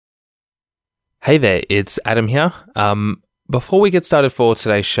Hey there, it's Adam here. Before we get started for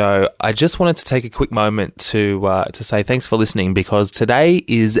today's show, I just wanted to take a quick moment to say thanks for listening because today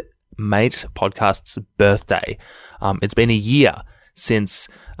is Mate Podcast's birthday. It's been a year since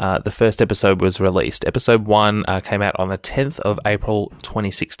the first episode was released. Episode 1 came out on the 10th of April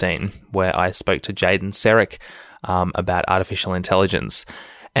 2016, where I spoke to Jaden Serek about artificial intelligence.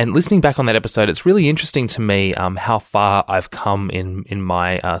 And listening back on that episode, it's really interesting to me how far I've come in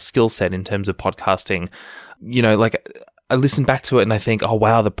my skill set in terms of podcasting. You know, like I listen back to it and I think, oh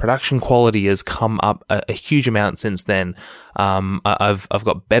wow, the production quality has come up a huge amount since then. I've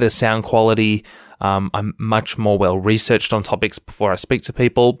got better sound quality. I'm much more well researched on topics before I speak to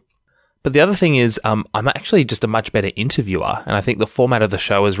people. But the other thing is, I'm actually just a much better interviewer, and I think the format of the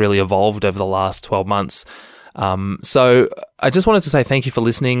show has really evolved over the last 12 months. So I just wanted to say thank you for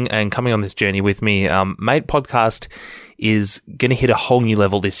listening and coming on this journey with me. Mate Podcast is going to hit a whole new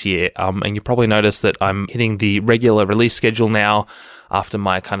level this year. And you probably noticed that I'm hitting the regular release schedule now after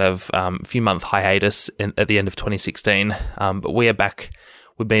my kind of few month hiatus at the end of 2016. But we are back.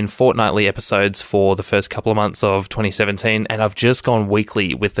 We've been fortnightly episodes for the first couple of months of 2017, and I've just gone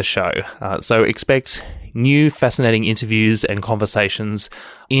weekly with the show. So expect new fascinating interviews and conversations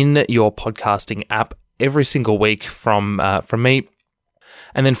in your podcasting app every single week from me.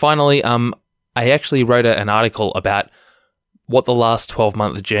 And then finally, I actually wrote an article about what the last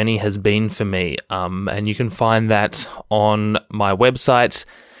 12-month journey has been for me. And you can find that on my website.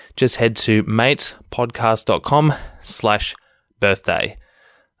 Just head to matepodcast.com/birthday.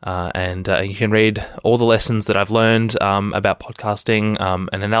 And you can read all the lessons that I've learned about podcasting,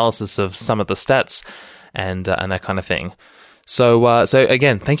 an analysis of some of the stats and that kind of thing. So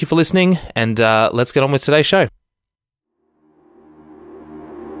again, thank you for listening, and let's get on with today's show.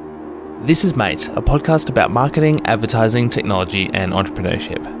 This is Mate, a podcast about marketing, advertising, technology, and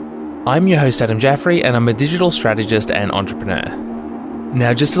entrepreneurship. I'm your host, Adam Jaffrey, and I'm a digital strategist and entrepreneur.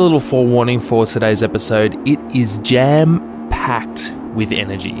 Now, just a little forewarning for today's episode, it is jam-packed with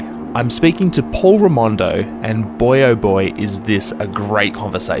energy. I'm speaking to Paul Raimondo, and boy oh boy, is this a great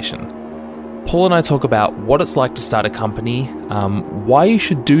conversation. Paul and I talk about what it's like to start a company, why you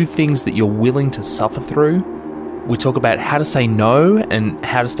should do things that you're willing to suffer through. We talk about how to say no and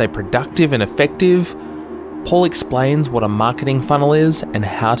how to stay productive and effective. Paul explains what a marketing funnel is and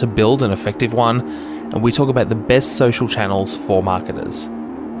how to build an effective one. And we talk about the best social channels for marketers.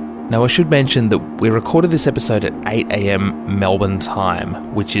 Now, I should mention that we recorded this episode at 8 a.m. Melbourne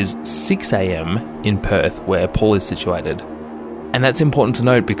time, which is 6 a.m. in Perth, where Paul is situated. And that's important to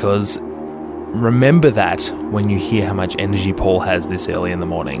note because remember that when you hear how much energy Paul has this early in the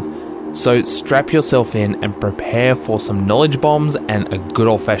morning. So strap yourself in and prepare for some knowledge bombs and a good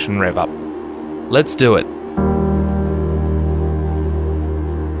old-fashioned rev up. Let's do it.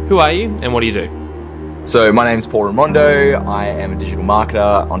 Who are you and what do you do? So my name's Paul Raimondo. I am a digital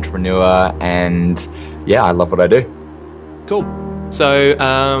marketer, entrepreneur, and yeah, I love what I do. Cool. So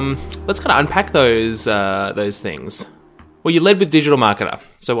let's kind of unpack those things. Well, you led with digital marketer.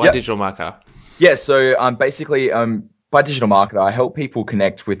 So why digital marketer? Yeah, so basically, by digital marketer, I help people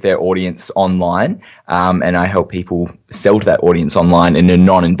connect with their audience online, and I help people sell to that audience online in a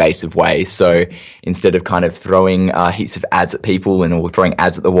non-invasive way. So instead of kind of throwing heaps of ads at people or throwing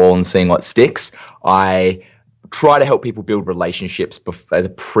ads at the wall and seeing what sticks, I try to help people build relationships as a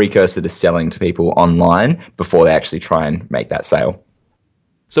precursor to selling to people online before they actually try and make that sale.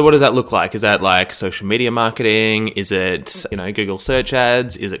 So what does that look like? Is that like social media marketing? Is it, Google search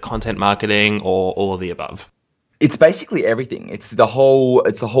ads? Is it content marketing or all of the above? It's basically everything. It's the whole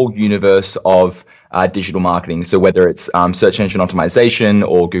universe of digital marketing. So whether it's search engine optimization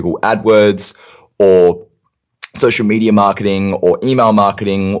or Google AdWords or social media marketing or email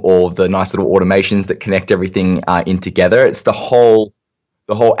marketing or the nice little automations that connect everything in together. It's the whole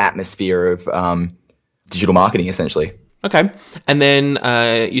atmosphere of digital marketing, essentially. Okay. And then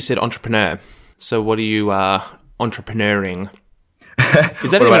you said entrepreneur. So what are you entrepreneuring? Is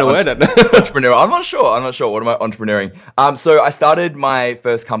that even a word? Entrepreneur. I'm not sure. What am I entrepreneuring? So I started my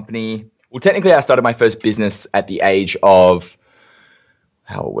first company. Well, technically I started my first business at the age of,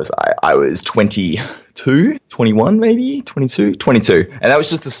 how old was I? I was 22, 21 maybe, 22. And that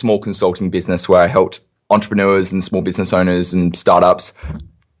was just a small consulting business where I helped entrepreneurs and small business owners and startups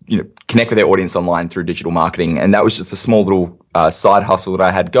connect with their audience online through digital marketing. And that was just a small little side hustle that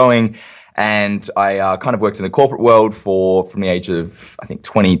I had going. And I kind of worked in the corporate world from the age of, I think,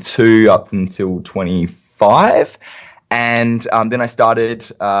 22 up until 25. And then I started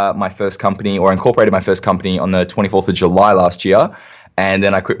my first company, or incorporated my first company on the 24th of July last year. And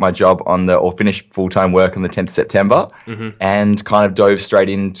then I quit my job or finished full-time work on the 10th of September and kind of dove straight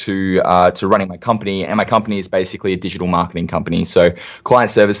into to running my company. And my company is basically a digital marketing company. So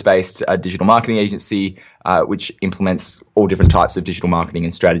client service-based digital marketing agency, which implements all different types of digital marketing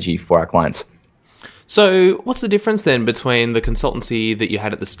and strategy for our clients. So what's the difference then between the consultancy that you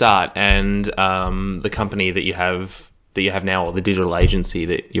had at the start and the company that you have now, or the digital agency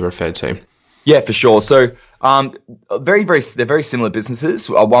that you referred to? Yeah, for sure. So they're very similar businesses.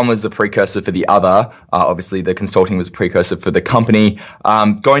 One was a precursor for the other. Obviously, the consulting was a precursor for the company.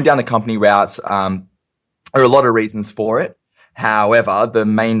 Going down the company route, there are a lot of reasons for it. However, the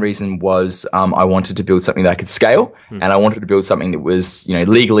main reason was I wanted to build something that I could scale, and I wanted to build something that was,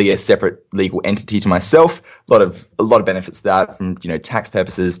 legally a separate legal entity to myself. A lot of benefits to that, from tax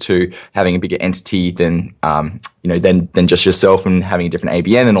purposes to having a bigger entity than than just yourself, and having a different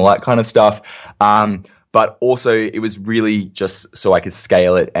ABN and all that kind of stuff. But also, it was really just so I could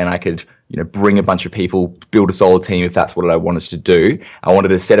scale it and I could bring a bunch of people, build a solid team if that's what I wanted to do. I wanted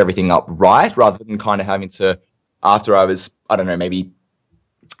to set everything up right, rather than kind of having to, after I was, I don't know, maybe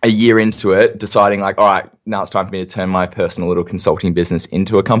a year into it, deciding like, all right, now it's time for me to turn my personal little consulting business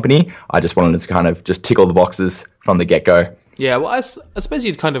into a company. I just wanted to kind of just tick all the boxes from the get-go. Yeah, well, I suppose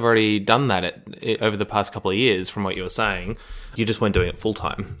you'd kind of already done that over the past couple of years from what you were saying. You just weren't doing it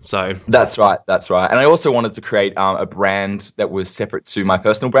full-time. So That's right. And I also wanted to create a brand that was separate to my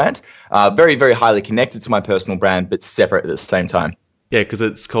personal brand, very, very highly connected to my personal brand, but separate at the same time. Yeah, because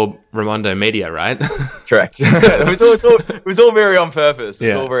it's called Ramondo Media, right? Correct. It was all very on purpose.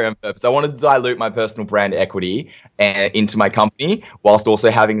 All very on purpose. I wanted to dilute my personal brand equity into my company, whilst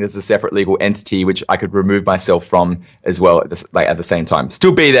also having it as a separate legal entity, which I could remove myself from as well at the same time.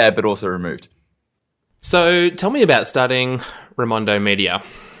 Still be there, but also removed. So tell me about starting Ramondo Media.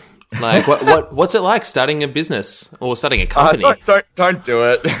 Like, what's it like starting a business or starting a company? Don't do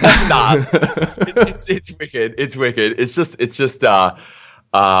it. Nah, it's wicked. It's wicked. It's just how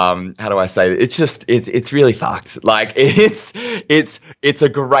do I say it? It's really fucked. Like it's a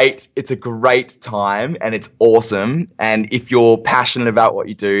great time, and it's awesome. And if you're passionate about what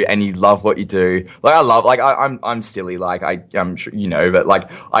you do and you love what you do, I'm silly, I'm sure, but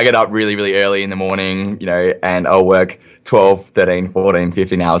like I get up really, really early in the morning, and I'll work 12, 13, 14,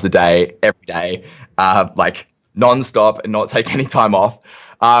 15 hours a day, every day, like non-stop, and not take any time off.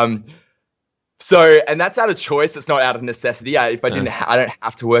 And that's out of choice. It's not out of necessity. I don't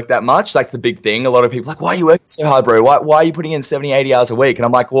have to work that much. That's the big thing. A lot of people are like, why are you working so hard, bro? Why are you putting in 70, 80 hours a week? And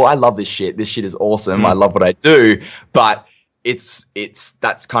I'm like, well, I love this shit. This shit is awesome. I love what I do, but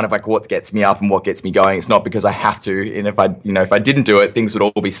that's kind of like what gets me up and what gets me going. It's not because I have to. And if I didn't do it, things would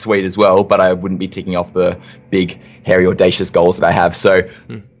all be sweet as well, but I wouldn't be ticking off the big, hairy, audacious goals that I have. So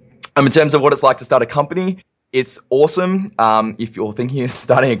in terms of what it's like to start a company, it's awesome. If you're thinking of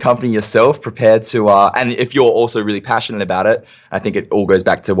starting a company yourself, prepared to, and if you're also really passionate about it, I think it all goes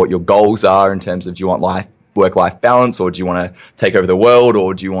back to what your goals are in terms of, do you want work-life balance, or do you want to take over the world,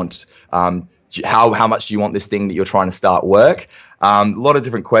 or do you want, how much do you want this thing that you're trying to start work? A lot of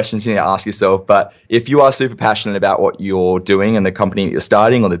different questions you need to ask yourself. But if you are super passionate about what you're doing and the company that you're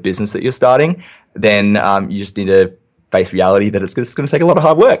starting or the business that you're starting, then you just need to face reality that it's going to take a lot of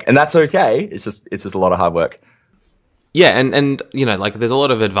hard work, and that's okay. It's just a lot of hard work. Yeah, and like there's a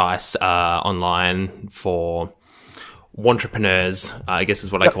lot of advice online for entrepreneurs, I guess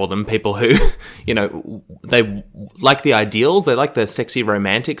is what I call them, people who, they like the ideals, they like the sexy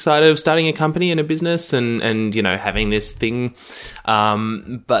romantic side of starting a company and a business and having this thing.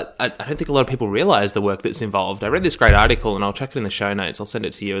 But I don't think a lot of people realize the work that's involved. I read this great article, and I'll check it in the show notes. I'll send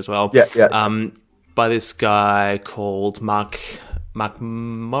it to you as well. Yeah. By this guy called Mark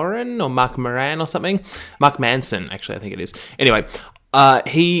Moran or Mark Moran or something. Mark Manson, actually, I think it is. Anyway,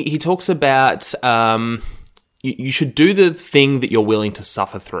 he talks about you should do the thing that you're willing to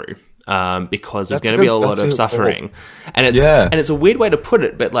suffer through, because there's going to be a lot of suffering. Cool. And it's a weird way to put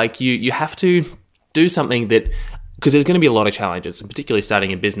it, but like you have to do something that, because there's going to be a lot of challenges, and particularly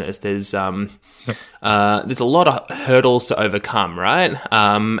starting a business, there's a lot of hurdles to overcome, right?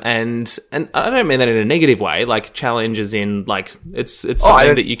 And I don't mean that in a negative way, like challenges in like it's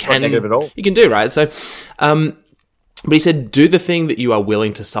something that you can do, right? So, but he said, do the thing that you are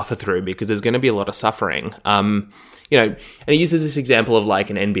willing to suffer through, because there's going to be a lot of suffering. And he uses this example of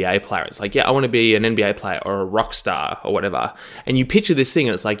like an NBA player. It's like, yeah, I want to be an NBA player or a rock star or whatever. And you picture this thing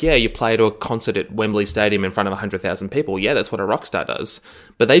and it's like, yeah, you play to a concert at Wembley Stadium in front of 100,000 people. Yeah, that's what a rock star does.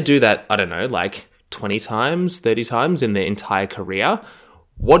 But they do that, I don't know, like 20 times, 30 times in their entire career.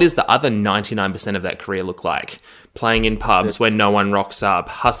 what does the other 99% of that career look like? Playing in pubs when no one rocks up,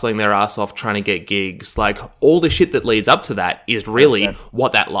 hustling their ass off trying to get gigs. Like, all the shit that leads up to that is really 100%.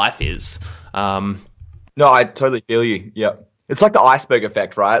 What that life is. No, I totally feel you. Yeah. It's like the iceberg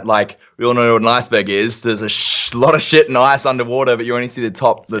effect, right? Like, we all know what an iceberg is. There's a lot of shit and ice underwater, but you only see the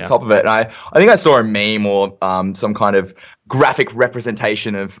top of it. And I think I saw a meme or some kind of graphic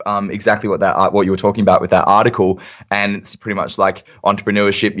representation of exactly what you were talking about with that article, and it's pretty much like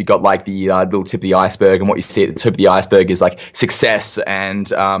entrepreneurship. You got like the little tip of the iceberg, and what you see at the tip of the iceberg is like success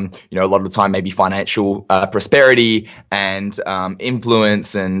and a lot of the time maybe financial prosperity and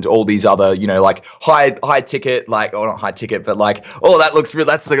influence and all these other like high ticket, like, or not high ticket, but like, oh, that looks real.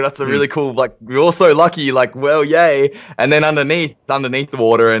 That's a really cool, like, we're all so lucky, like, well, yay. And then underneath the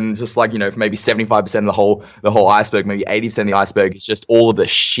water, and just like maybe 75% of the whole iceberg, maybe 80% of the iceberg is just all of the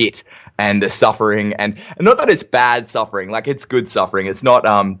shit and the suffering, and not that it's bad suffering, like, it's good suffering. It's not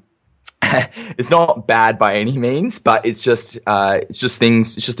it's not bad by any means, but it's just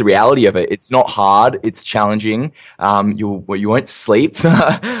things. It's just the reality of it. It's not hard. It's challenging. You won't sleep. You'll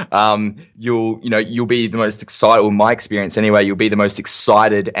be the most excited. Well, my experience anyway. You'll be the most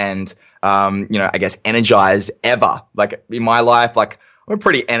excited and I guess energized ever. Like, in my life, like, I'm a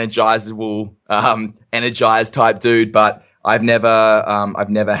pretty energized type dude, but I've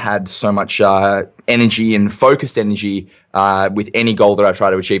never had so much energy and focused energy with any goal that I try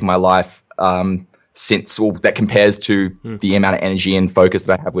to achieve in my life that compares to the amount of energy and focus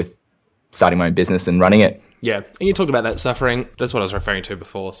that I have with starting my own business and running it. Yeah, and you talked about that suffering. That's what I was referring to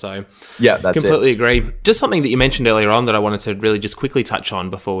before. So yeah, that's completely agree. Just something that you mentioned earlier on that I wanted to really just quickly touch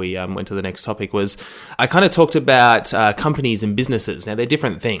on before we went to the next topic was I kind of talked about companies and businesses. Now, they're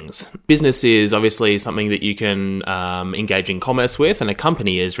different things. Business is obviously something that you can engage in commerce with, and a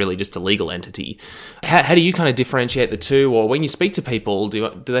company is really just a legal entity. How do you kind of differentiate the two? Or when you speak to people, do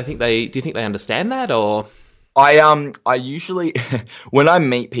you think they understand that, or? I usually, when I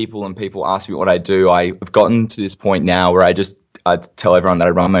meet people and people ask me what I do, I've gotten to this point now where I tell everyone that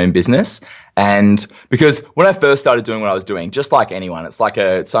I run my own business. And because when I first started doing what I was doing, just like anyone, it's like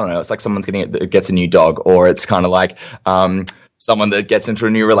it's like someone's gets a new dog, or it's kind of like, someone that gets into a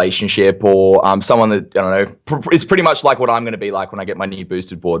new relationship, or someone that, I don't know, it's pretty much like what I'm going to be like when I get my new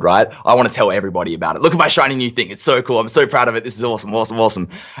boosted board, right? I want to tell everybody about it. Look at my shiny new thing. It's so cool. I'm so proud of it. This is awesome.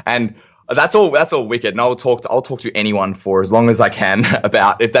 And that's all wicked, and I'll talk to anyone for as long as I can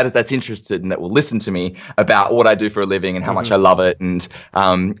about if that's interested and that will listen to me about what I do for a living and how much I love it, and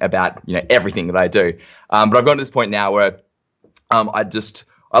about everything that I do. But I've gotten to this point now where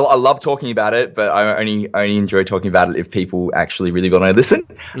I love talking about it, but I only enjoy talking about it if people actually really want to listen.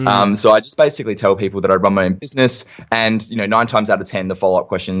 So I just basically tell people that I run my own business, and 9 times out of 10, the follow-up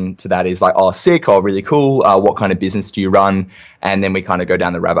question to that is like, "Oh, sick! Oh, really cool! What kind of business do you run?" And then we kind of go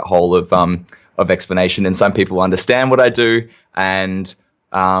down the rabbit hole of explanation. And some people understand what I do, and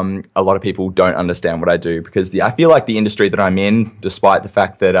a lot of people don't understand what I do, because I feel like the industry that I'm in, despite the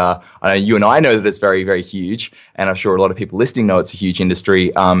fact that I know you and I know that it's very, very huge, and I'm sure a lot of people listening know it's a huge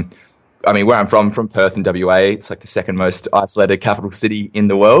industry. I mean, where I'm from Perth in WA, it's like the second most isolated capital city in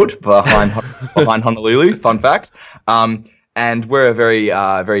the world, behind Honolulu. Fun fact. And we're a very,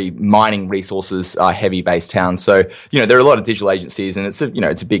 very mining resources heavy based town. So there are a lot of digital agencies, and it's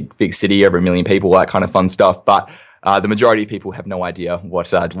a big city, over 1 million people, that kind of fun stuff. But the majority of people have no idea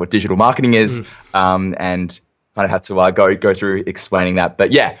what digital marketing is, and kind of had to go through explaining that.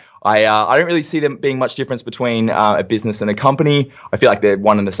 But yeah, I don't really see them being much difference between a business and a company. I feel like they're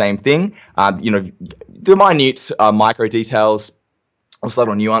one and the same thing. The minute micro details or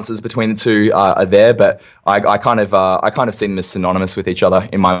subtle nuances between the two are there, but I kind of see them as synonymous with each other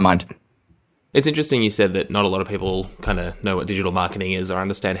in my mind. It's interesting you said that not a lot of people kind of know what digital marketing is or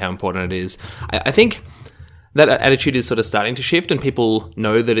understand how important it is. I think that attitude is sort of starting to shift, and people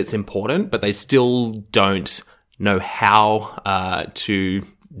know that it's important, but they still don't know how to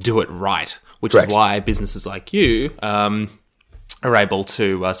do it right, which Correct. Is why businesses like you are able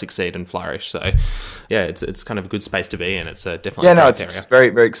to succeed and flourish. So, yeah, it's kind of a good space to be in. It's definitely it's a very,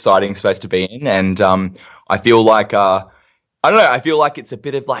 very exciting space to be in, and I feel like I don't know. I feel like it's a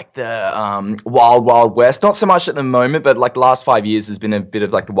bit of like the wild, wild west. Not so much at the moment, but like the last 5 years has been a bit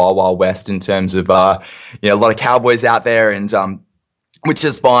of like the wild, wild west in terms of a lot of cowboys out there, and which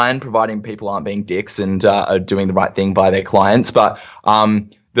is fine, providing people aren't being dicks and are doing the right thing by their clients. But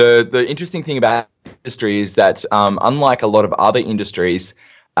the interesting thing about industry is that unlike a lot of other industries,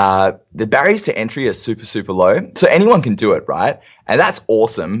 the barriers to entry are super, super low. So anyone can do it, right? And that's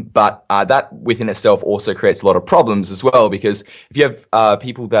awesome. But that within itself also creates a lot of problems as well, because if you have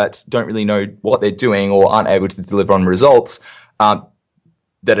people that don't really know what they're doing or aren't able to deliver on results,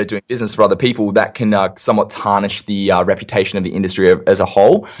 that are doing business for other people, that can somewhat tarnish the reputation of the industry as a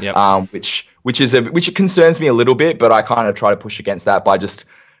whole. Yep. Which it concerns me a little bit, but I kind of try to push against that by just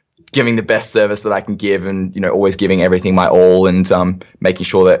giving the best service that I can give, and always giving everything my all, and making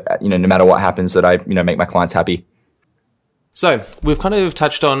sure that no matter what happens, that I make my clients happy. So we've kind of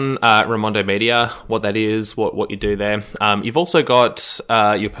touched on Ramondo Media, what that is, what you do there. You've also got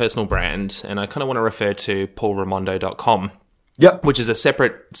your personal brand, and I kind of want to refer to paulramondo.com. Yep. Which is a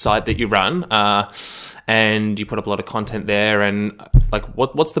separate site that you run, and you put up a lot of content there. And like,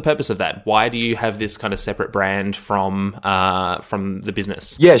 what's the purpose of that? Why do you have this kind of separate brand from the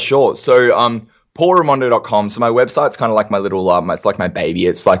business? Yeah, sure. So paulramondo.com. So my website's kind of like my little, it's like my baby.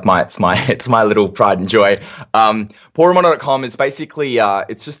 It's like it's my little pride and joy. Paulramondo.com is basically,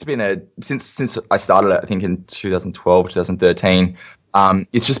 it's just been since I started it, I think in 2012, 2013,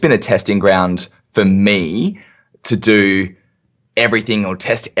 it's just been a testing ground for me to do everything or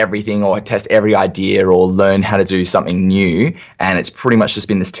test every idea or learn how to do something new. And it's pretty much just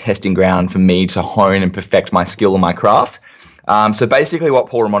been this testing ground for me to hone and perfect my skill and my craft. So basically what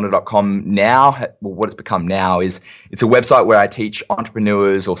paulramondo.com now, what it's become now, is it's a website where I teach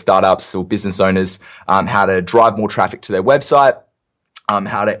entrepreneurs or startups or business owners how to drive more traffic to their website,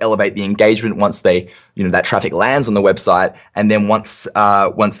 how to elevate the engagement once that traffic lands on the website. And then once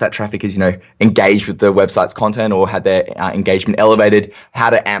that traffic is, engaged with the website's content or had their engagement elevated, how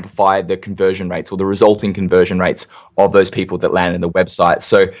to amplify the conversion rates or the resulting conversion rates of those people that land in the website.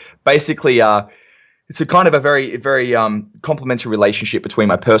 So basically, it's a kind of a very, very complementary relationship between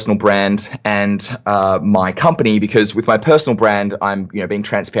my personal brand and my company, because with my personal brand, I'm being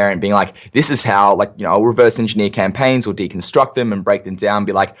transparent, being like, this is how, I'll reverse engineer campaigns or deconstruct them and break them down,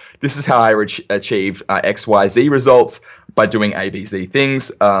 be like, this is how I achieved XYZ results by doing ABC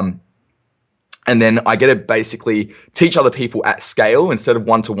things. And then I get to basically teach other people at scale. Instead of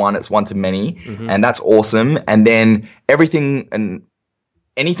one-to-one, it's one-to-many. Mm-hmm. And that's awesome. And then anything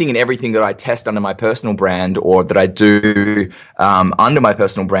and everything that I test under my personal brand, or that I do under my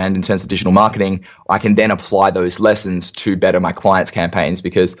personal brand in terms of digital marketing, I can then apply those lessons to better my clients' campaigns,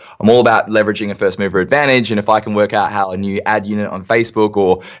 because I'm all about leveraging a first mover advantage. And if I can work out how a new ad unit on Facebook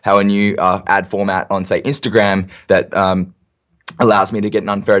or how a new ad format on, say, Instagram that allows me to get an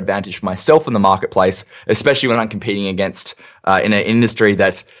unfair advantage for myself in the marketplace, especially when I'm competing against in an industry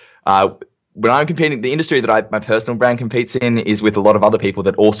that when I'm competing, the industry that my personal brand competes in is with a lot of other people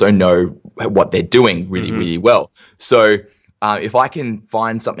that also know what they're doing really, mm-hmm. really well. So if I can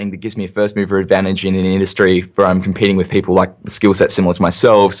find something that gives me a first mover advantage in an industry where I'm competing with people like skill set similar to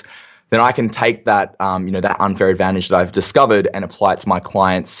myself, then I can take that, that unfair advantage that I've discovered and apply it to my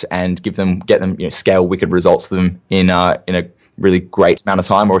clients and get them, scale wicked results to them in a really great amount of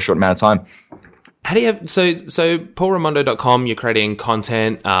time or a short amount of time. How do you have, so paulramondo.com, you're creating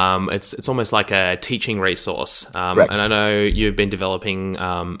content. It's almost like a teaching resource. And I know you've been developing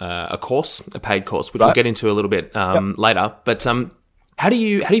a paid course, which we'll get into a little bit later. But how do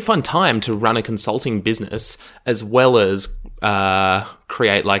you find time to run a consulting business as well as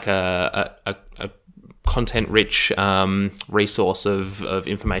create like a content rich resource of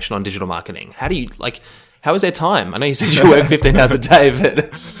information on digital marketing? How is there time? I know you said you work 15 hours a day,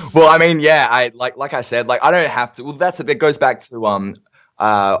 but well, I mean, yeah, I said, I don't have to. Well, it goes back to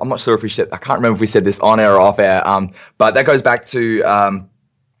I'm not sure if I can't remember if we said this on air or off air. But that goes back to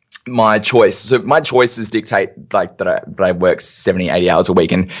my choice. So my choices dictate that I work 70, 80 hours a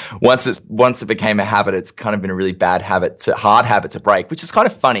week, and once it became a habit, it's kind of been a really hard habit to break, which is kind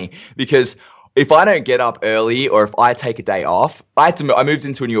of funny because if I don't get up early or if I take a day off, I moved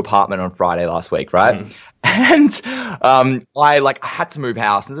into a new apartment on Friday last week, right? Mm. And I had to move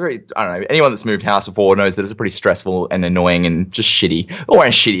house. It's I don't know, anyone that's moved house before knows that it's a pretty stressful and annoying and just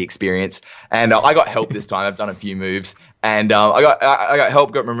shitty experience. And I got help this time. I've done a few moves. And I got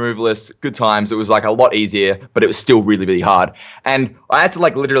help, got removalists, good times. It was a lot easier, but it was still really, really hard. And I had to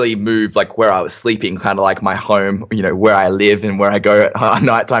literally move where I was sleeping, kind of like my home, where I live and where I go at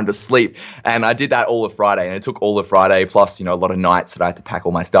nighttime to sleep. And I did that all of Friday, and it took all of Friday plus, a lot of nights that I had to pack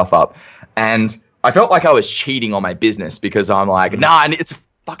all my stuff up. And I felt like I was cheating on my business because I'm like, nah, it's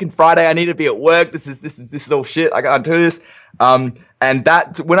fucking Friday. I need to be at work. This is all shit. I can't do this. And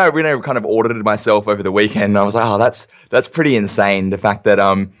that when I kind of audited myself over the weekend, I was like, oh, that's pretty insane. The fact that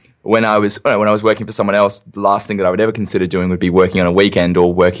when I was working for someone else, the last thing that I would ever consider doing would be working on a weekend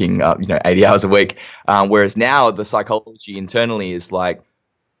or working 80 hours a week. Whereas now the psychology internally is like,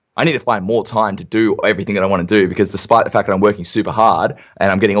 I need to find more time to do everything that I want to do, because despite the fact that I'm working super hard and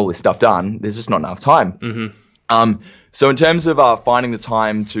I'm getting all this stuff done, there's just not enough time. Mm-hmm. So in terms of finding the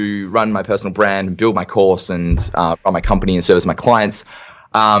time to run my personal brand and build my course and run my company and service my clients,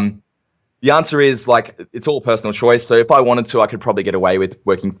 The answer is like, it's all personal choice. So if I wanted to, I could probably get away with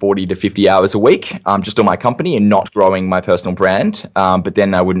working 40 to 50 hours a week, just on my company and not growing my personal brand. But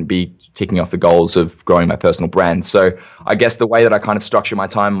then I wouldn't be ticking off the goals of growing my personal brand. So I guess the way that I kind of structure my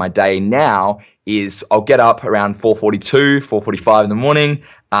time, my day now is I'll get up around 4:42, 4:45 in the morning,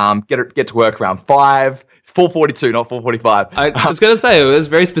 get to work around 5. It's 4:42, not 4:45. I was going to say, it was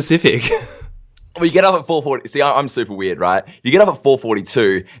very specific. Well, you get up at 4:40. See, I'm super weird, right? You get up at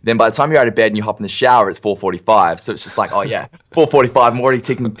 4:42. Then by the time you're out of bed and you hop in the shower, it's 4:45. So it's just like, oh yeah, 4:45. I'm already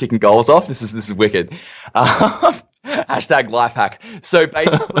ticking goals off. This is wicked. Hashtag life hack. So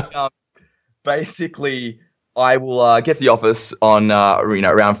basically, I will get to the office on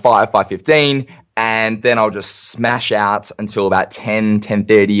around 5:15. And then I'll just smash out until about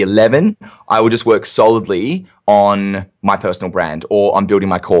 10:30, 11. I will just work solidly on my personal brand or on building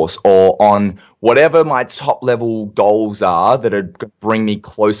my course or on whatever my top level goals are that are going to bring me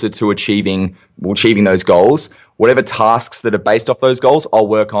closer to achieving those goals. Whatever tasks that are based off those goals, I'll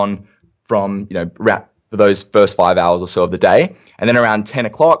work on from, for those first 5 hours or so of the day. And then around 10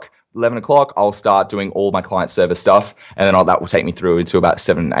 o'clock, 11 o'clock, I'll start doing all my client service stuff. And then that will take me through into about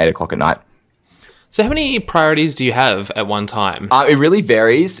 7, 8 o'clock at night. So how many priorities do you have at one time? It really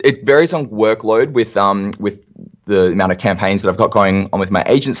varies. It varies on workload with the amount of campaigns that I've got going on with my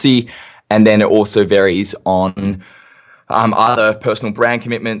agency. And then it also varies on other personal brand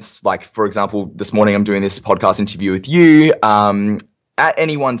commitments. Like, for example, this morning I'm doing this podcast interview with you. At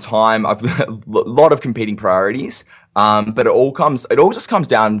any one time, I've got a lot of competing priorities. But it all just comes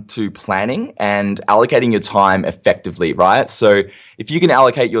down to planning and allocating your time effectively, right? So if you can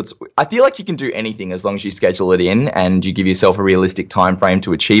allocate I feel like you can do anything as long as you schedule it in and you give yourself a realistic time frame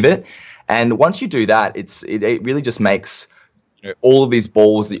to achieve it. And once you do that, it really just makes all of these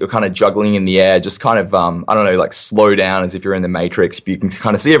balls that you're kind of juggling in the air just kind of, like slow down as if you're in the Matrix. You can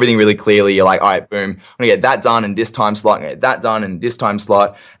kind of see everything really clearly. You're like, all right, boom, I'm going to get that done in this time slot, I'm going to get that done in this time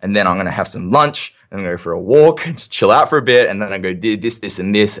slot, and then I'm going to have some lunch, and I'm going to go for a walk, and just chill out for a bit, and then I go do this,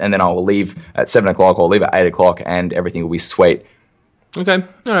 and this, and then I'll leave at 7 o'clock, or I'll leave at 8 o'clock, and everything will be sweet. Okay,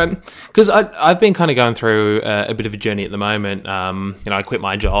 all right. Because I've been kind of going through a bit of a journey at the moment. I quit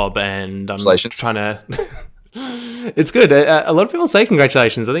my job, and I'm trying to... It's good. A lot of people say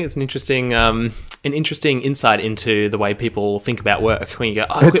congratulations. I think it's an interesting insight into the way people think about work. When you go,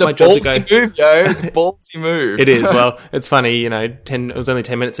 I quit my job to go. Move, yo. It's a ballsy move. It is. Well, it's funny. It was only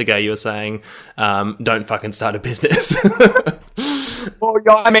 10 minutes ago you were saying, "Don't fucking start a business." Well,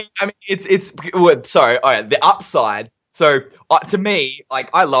 I mean, it's sorry. All right, the upside. So to me, like,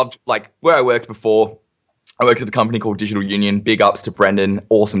 I loved where I worked before. I worked at a company called Digital Union. Big ups to Brendan,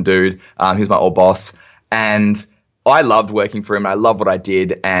 awesome dude. He was my old boss. And I loved working for him. I loved what I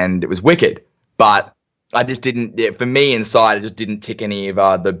did, and it was wicked. But I just for me inside, it just didn't tick any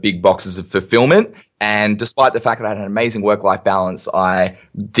of the big boxes of fulfillment. And despite the fact that I had an amazing work-life balance, I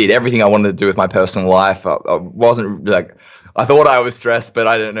did everything I wanted to do with my personal life. I wasn't I thought I was stressed, but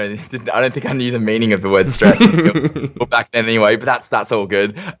I don't know. I don't think I knew the meaning of the word stress until back then anyway. But that's all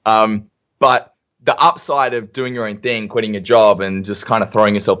good. But the upside of doing your own thing, quitting your job and just kind of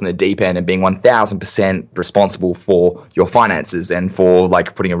throwing yourself in the deep end and being 1000% responsible for your finances and for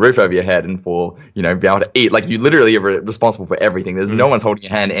putting a roof over your head and for, being able to eat. You literally are responsible for everything. There's no one's holding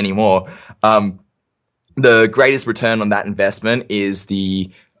your hand anymore. The greatest return on that investment is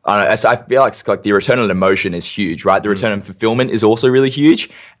I feel like the return on emotion is huge, right? The return on fulfillment is also really huge,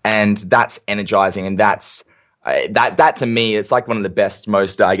 and that's energizing, and that's that to me, it's like one of the best,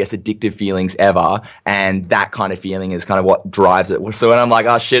 most, addictive feelings ever. And that kind of feeling is kind of what drives it. So when I'm like,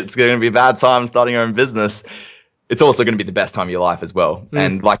 oh shit, it's going to be a bad time starting your own business, it's also going to be the best time of your life as well.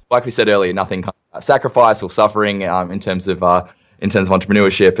 And like we said earlier, nothing comes without sacrifice or suffering in terms of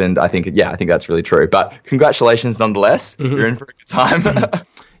entrepreneurship. And I think that's really true. But congratulations nonetheless. You're in for a good time.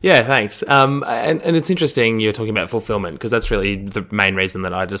 Yeah, thanks. And it's interesting you're talking about fulfillment, because that's really the main reason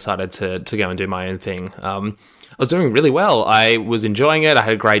that I decided to go and do my own thing. I was doing really well. I was enjoying it. I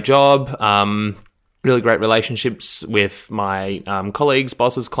had a great job, really great relationships with my colleagues,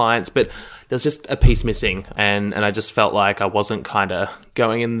 bosses, clients, but there was just a piece missing, and I just felt like I wasn't kind of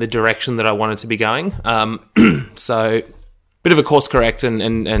going in the direction that I wanted to be going. So bit of a course correct,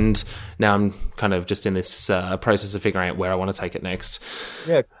 and now I'm kind of just in this process of figuring out where I want to take it next.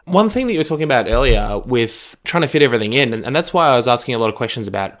 Yeah. One thing that you were talking about earlier with trying to fit everything in, and that's why I was asking a lot of questions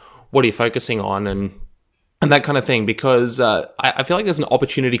about what are you focusing on and that kind of thing, because I feel like there's an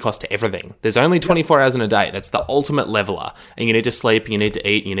opportunity cost to everything. There's only 24 hours in a day. That's the ultimate leveler, and you need to sleep, you need to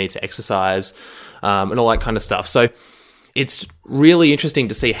eat, you need to exercise, and all that kind of stuff. So it's really interesting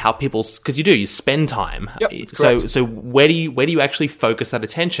to see how people, because you spend time. Yep, so where do you actually focus that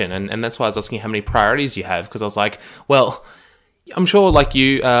attention? And that's why I was asking how many priorities you have, because I was like, well, I'm sure like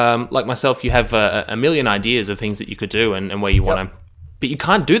you, like myself, you have a million ideas of things that you could do and where you want to, but you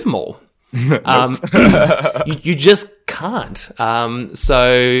can't do them all. You just can't.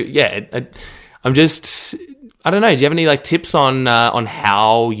 So yeah, I don't know. Do you have any like tips on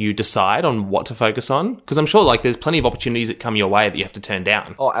how you decide on what to focus on? Because I'm sure like there's plenty of opportunities that come your way that you have to turn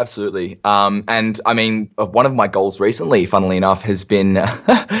down. Oh, absolutely. And I mean, one of my goals recently, funnily enough, has been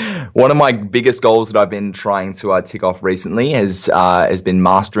one of my biggest goals that I've been trying to tick off recently has been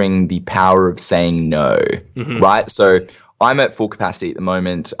mastering the power of saying no. Right. So I'm at full capacity at the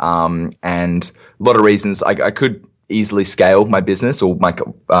moment, and a lot of reasons I could easily scale my business or my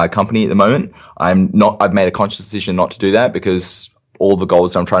company at the moment. I've made a conscious decision not to do that because all the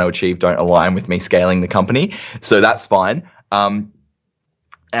goals I'm trying to achieve don't align with me scaling the company. So that's fine. And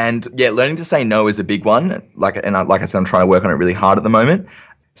yeah, learning to say no is a big one. Like I said, I'm trying to work on it really hard at the moment.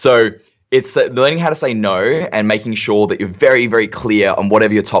 So it's learning how to say no and making sure that you're very, very clear on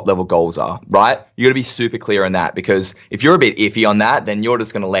whatever your top level goals are, right? You got to be super clear on that, because if you're a bit iffy on that, then you're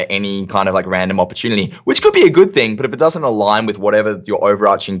just going to let any kind of like random opportunity, which could be a good thing, but if it doesn't align with whatever your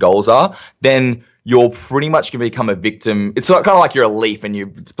overarching goals are, then you're pretty much going to become a victim. It's kind of like you're a leaf and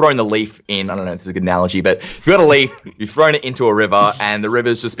you've thrown the leaf in. I don't know if this is a good analogy, but you've got a leaf, you've thrown it into a river, and the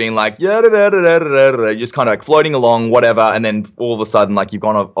river's just been like, you're just kind of like floating along, whatever. And then all of a sudden, like you've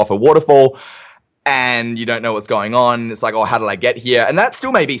gone off a waterfall and you don't know what's going on. It's like, oh, how did I get here? And that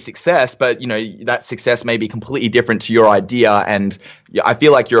still may be success, but you know, that success may be completely different to your idea. And I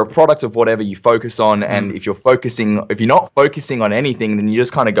feel like you're a product of whatever you focus on. And if you're not focusing on anything, then you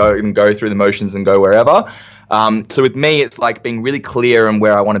just kind of go through the motions and go wherever. So with me, it's like being really clear on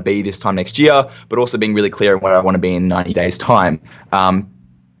where I want to be this time next year, but also being really clear on where I want to be in 90 days time. I don't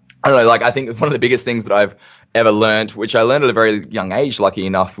know, like I think one of the biggest things that I've ever learned, which I learned at a very young age, lucky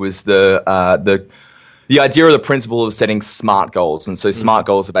enough, was the idea or the principle of setting SMART goals. And so SMART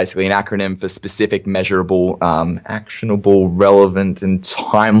goals are basically an acronym for specific, measurable, actionable, relevant, and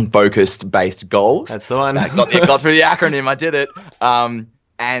time-focused based goals. That's the one. I got through the acronym. I did it.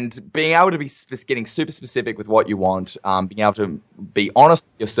 And being able to be getting super specific with what you want, being able to be honest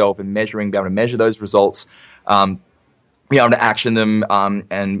with yourself and be able to measure those results, be able to action them,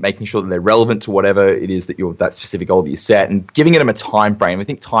 and making sure that they're relevant to whatever it is that specific goal that you set, and giving them a time frame. I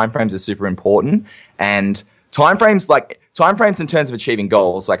think time frames are super important, and time frames in terms of achieving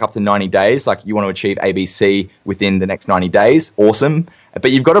goals, like up to 90 days, like you want to achieve ABC within the next 90 days, awesome.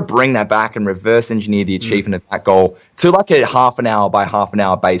 But you've got to bring that back and reverse engineer the achievement of that goal to like a half an hour by half an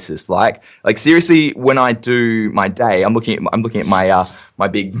hour basis. Like seriously, when I do my day, I'm looking at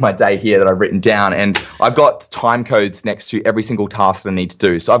my day here that I've written down, and I've got time codes next to every single task that I need to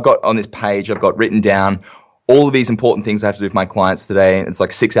do. So I've got on this page, I've got written down all of these important things I have to do with my clients today. And it's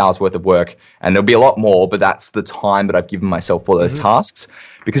like 6 hours worth of work, and there'll be a lot more, but that's the time that I've given myself for those tasks,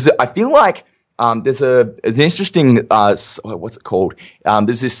 because I feel like there's an interesting, what's it called?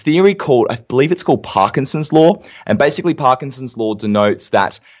 There's this theory called, I believe it's called Parkinson's Law. And basically Parkinson's Law denotes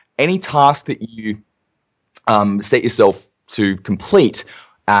that any task that you set yourself to complete,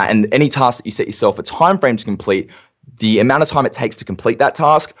 and any task that you set yourself a time frame to complete, the amount of time it takes to complete that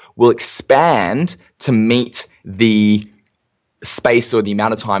task will expand to meet the space or the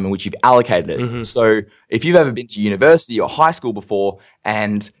amount of time in which you've allocated it. So if you've ever been to university or high school before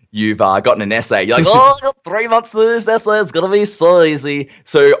and you've gotten an essay, you're like, oh, I've got 3 months to do this essay, it's going to be so easy.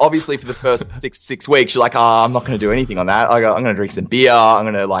 So obviously for the first six weeks, you're like, oh, I'm not going to do anything on that. I'm going to drink some beer.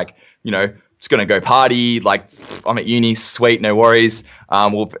 I'm going to just going to go party. Like, I'm at uni, sweet, no worries.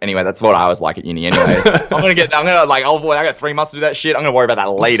 Well, anyway, that's what I was like at uni anyway. Oh boy, I got 3 months to do that shit. I'm going to worry about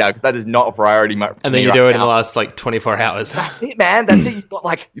that later, because that is not a priority. And then you do it in the last 24 hours. That's it, man. That's it. You've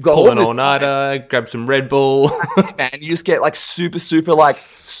got pull an all-nighter, grab some Red Bull. That's it, man. You just get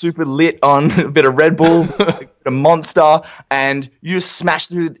super lit on a bit of Red Bull, a Monster, and you just smash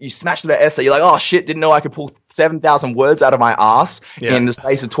through the essay. You're like, oh shit, didn't know I could pull 7,000 words out of my ass in the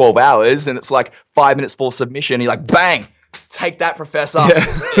space of 12 hours. And it's like 5 minutes for submission. You're like, bang, take that, professor.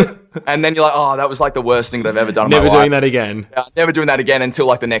 Yeah. And then you're like, oh, that was like the worst thing that I've ever done in my life. Never doing that again. Never doing that again until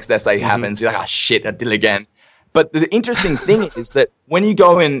like the next essay happens. You're like, oh shit, I did it again. But the interesting thing is that when you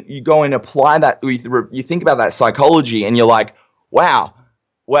go and apply that, you think about that psychology, and you're like, wow.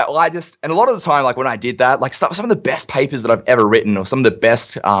 Well, and a lot of the time, like when I did that, like some of the best papers that I've ever written, or some of the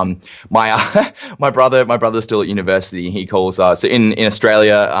best, my brother's still at university. He calls, so in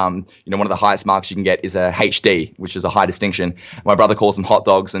Australia, one of the highest marks you can get is a HD, which is a high distinction. My brother calls them hot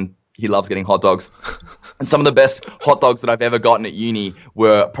dogs, and he loves getting hot dogs. And some of the best hot dogs that I've ever gotten at uni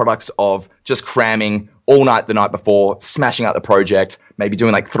were products of just cramming all night the night before, smashing out the project, maybe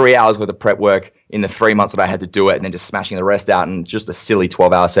doing like 3 hours worth of prep work in the 3 months that I had to do it, and then just smashing the rest out in just a silly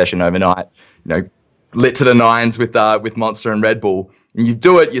 12-hour session overnight, lit to the nines with Monster and Red Bull. And you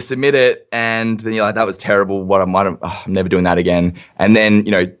do it, you submit it, and then you're like, that was terrible. I'm never doing that again. And then,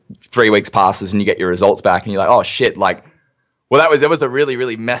 3 weeks passes and you get your results back and you're like, oh shit, well, that was a really,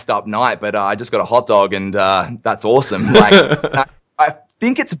 really messed up night, but I just got a hot dog and that's awesome. I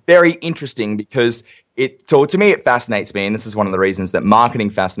think it's very interesting because to me, it fascinates me. And this is one of the reasons that marketing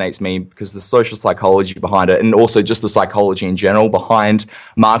fascinates me, because the social psychology behind it, and also just the psychology in general behind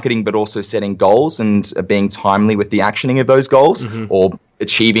marketing, but also setting goals and being timely with the actioning of those goals, or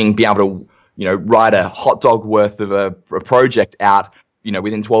being able to, write a hot dog worth of a project out,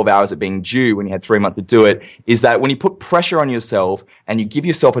 within 12 hours of being due when you had 3 months to do it, is that when you put pressure on yourself and you give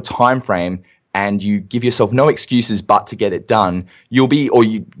yourself a time frame and you give yourself no excuses but to get it done, you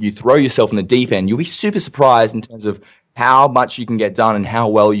throw yourself in the deep end, you'll be super surprised in terms of how much you can get done and how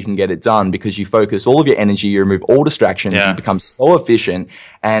well you can get it done, because you focus all of your energy, you remove all distractions, you become so efficient.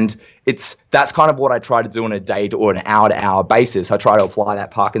 And that's kind of what I try to do on a day or an hour-to-hour basis. I try to apply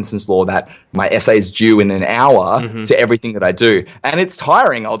that Parkinson's law that my essay is due in an hour to everything that I do. And it's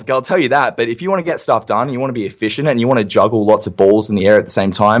tiring, I'll tell you that. But if you want to get stuff done, you want to be efficient and you want to juggle lots of balls in the air at the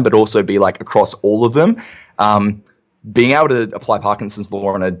same time, but also be across all of them, being able to apply Parkinson's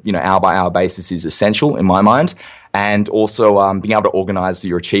law on a hour-by-hour basis is essential in my mind. And also being able to organize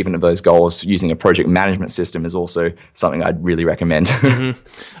your achievement of those goals using a project management system is also something I'd really recommend.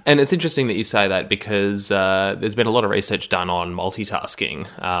 And it's interesting that you say that, because there's been a lot of research done on multitasking.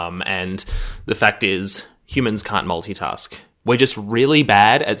 And the fact is, humans can't multitask. We're just really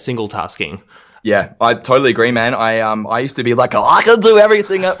bad at single tasking. Yeah, I totally agree, man. I used to be like, I can do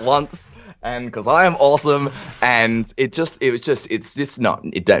everything at once. And because I am awesome, and it doesn't work.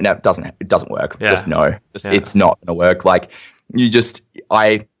 Yeah. Just no, it's not gonna work. I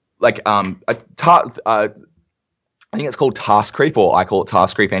think it's called task creep, or I call it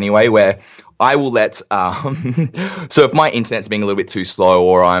task creep anyway, where I will let, so if my internet's being a little bit too slow,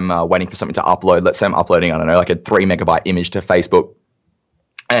 or I'm waiting for something to upload, let's say I'm uploading, a 3 megabyte image to Facebook,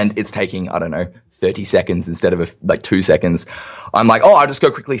 and it's taking, 30 seconds instead of 2 seconds. I'm like, I'll just go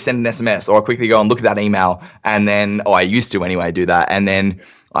quickly send an SMS, or I'll quickly go and look at that email. And then, I used to anyway do that. And then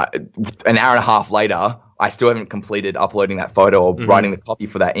an hour and a half later, I still haven't completed uploading that photo or writing the copy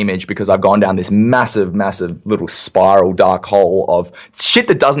for that image, because I've gone down this massive, massive little spiral dark hole of shit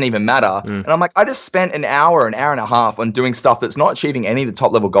that doesn't even matter. And I'm like, I just spent an hour and a half on doing stuff that's not achieving any of the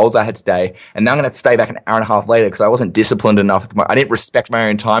top level goals I had today. And now I'm going to have to stay back an hour and a half later because I wasn't disciplined enough. I didn't respect my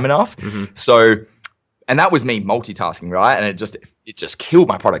own time enough. So, and that was me multitasking, right? And it just killed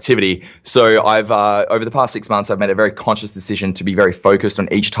my productivity. So I've, over the past 6 months, I've made a very conscious decision to be very focused on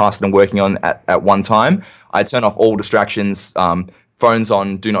each task that I'm working on at one time. I turn off all distractions, phones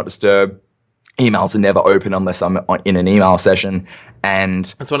on do not disturb, emails are never open unless I'm in an email session. And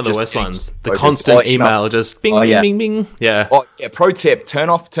that's one of the worst ones. The constant email, just bing, bing, bing, bing. Yeah. Pro tip: turn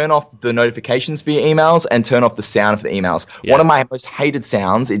off the notifications for your emails and turn off the sound for the emails. Yeah. One of my most hated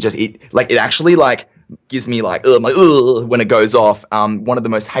sounds. It actually gives me when it goes off. One of the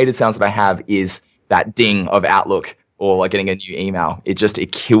most hated sounds that I have is that ding of Outlook or getting a new email.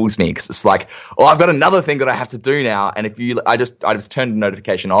 It kills me, because it's like, I've got another thing that I have to do now. And I just turn the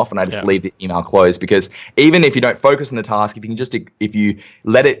notification off and I just leave the email closed, because even if you don't focus on the task, if you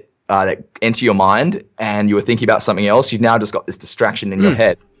let it enter your mind and you were thinking about something else, you've now just got this distraction in your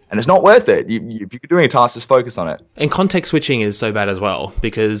head. And it's not worth it. If you're doing a task, just focus on it. And context switching is so bad as well,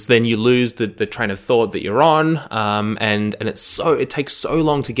 because then you lose the train of thought that you're on, and it takes so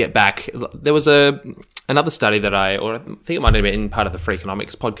long to get back. There was another study that I think it might have been part of the Free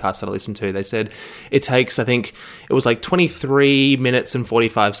Economics podcast that I listened to. They said it takes, I think it was 23 minutes and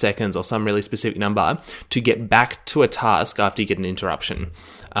 45 seconds or some really specific number to get back to a task after you get an interruption.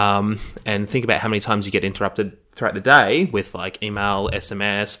 And think about how many times you get interrupted throughout the day with email,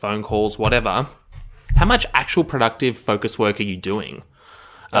 SMS, phone calls, whatever. How much actual productive focus work are you doing?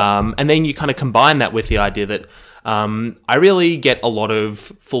 And then you kind of combine that with the idea that I really get a lot of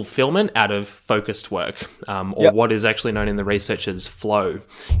fulfillment out of focused work, or what is actually known in the research as flow.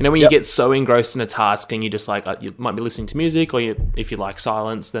 When you get so engrossed in a task and you just you might be listening to music, or if you like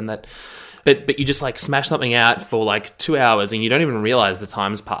silence, then that... But you just smash something out for 2 hours and you don't even realize the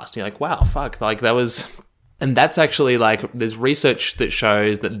time's passed. You're like, wow, fuck, that was... And that's actually there's research that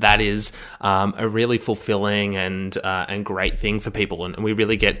shows that is a really fulfilling and great thing for people, and we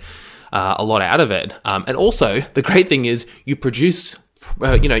really get a lot out of it. And also, the great thing is you produce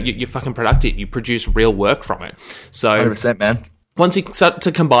you're fucking productive. You produce real work from it. So 100%, man. Once you start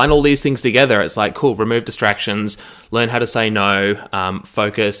to combine all these things together, it's like, cool, remove distractions, learn how to say no,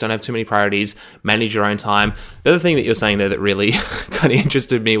 focus, don't have too many priorities, manage your own time. The other thing that you're saying there that really kind of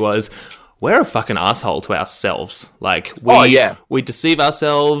interested me was, we're a fucking asshole to ourselves. Like, we deceive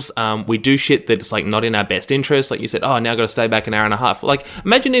ourselves. We do shit that's like not in our best interest. Like you said, now I've got to stay back an hour and a half. Like,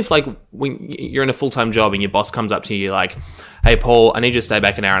 imagine if like when you're in a full-time job and your boss comes up to you like, hey, Paul, I need you to stay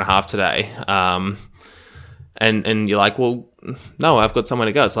back an hour and a half today. And you're like, well, no, I've got somewhere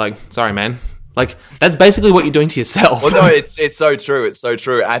to go. It's like, sorry, man. Like, that's basically what you're doing to yourself. Well, no, it's so true. It's so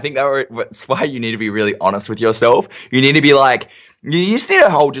true. I think that's why you need to be really honest with yourself. You need to be like, you just need to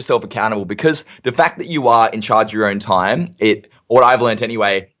hold yourself accountable, because the fact that you are in charge of your own time, what I've learned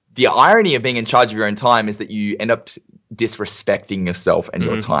anyway, the irony of being in charge of your own time is that you end up disrespecting yourself and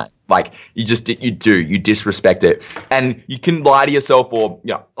your time. Like, you disrespect it. And you can lie to yourself, or,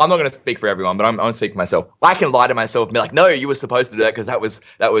 I'm not going to speak for everyone, but I'm going to speak for myself. I can lie to myself and be like, no, you were supposed to do that because that was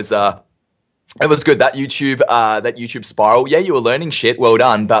good. That YouTube spiral. Yeah, you were learning shit. Well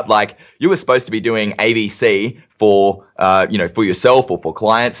done. But like, you were supposed to be doing ABC for yourself or for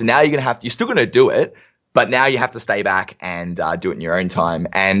clients. And now you're still going to do it, but now you have to stay back and do it in your own time.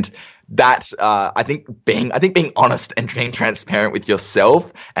 And that, I think being honest and being transparent with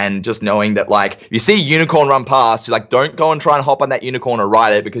yourself, and just knowing that, like, you see a unicorn run past, you're like, don't go and try and hop on that unicorn or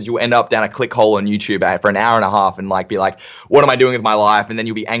ride it, because you'll end up down a click hole on YouTube for an hour and a half and like be like, what am I doing with my life? And then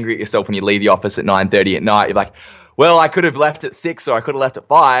you'll be angry at yourself when you leave the office at 9:30 at night. You're like, well, I could have left at 6 or I could have left at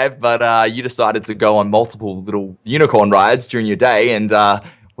 5, but you decided to go on multiple little unicorn rides during your day, and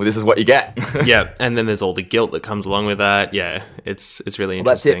well, this is what you get. Yeah, and then there's all the guilt that comes along with that. Yeah, it's really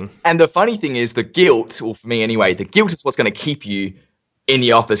interesting. That's it. And the funny thing is, the guilt, or for me anyway, the guilt is what's going to keep you in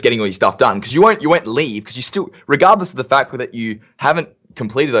the office getting all your stuff done, because you won't leave, because you still, regardless of the fact that you haven't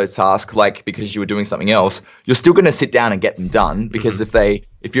completed those tasks, like because you were doing something else, you're still going to sit down and get them done, because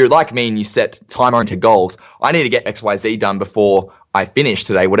if you're like me and you set time-oriented goals, I need to get XYZ done before I finish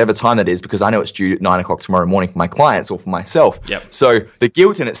today, whatever time that is, because I know it's due at 9 o'clock tomorrow morning for my clients or for myself. Yep. So the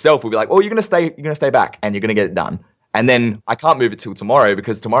guilt in itself will be like, oh, you're going to stay back and you're going to get it done. And then I can't move it till tomorrow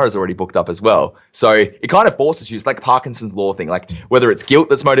because tomorrow's already booked up as well. So it kind of forces you. It's like Parkinson's law thing, like whether it's guilt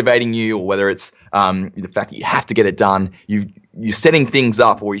that's motivating you, or whether it's the fact that you have to get it done, you're setting things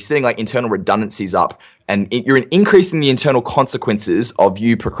up, or you're setting like internal redundancies up, and you're increasing the internal consequences of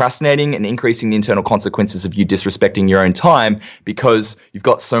you procrastinating, and increasing the internal consequences of you disrespecting your own time, because you've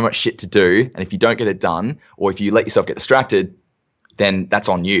got so much shit to do. And if you don't get it done, or if you let yourself get distracted, then that's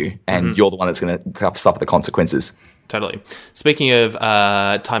on you, and you're the one that's going to suffer the consequences. Totally. Speaking of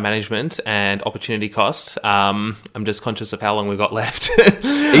time management and opportunity costs, I'm just conscious of how long we've got left.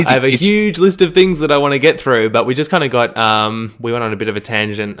 I have a huge list of things that I want to get through, but we just kind of got, we went on a bit of a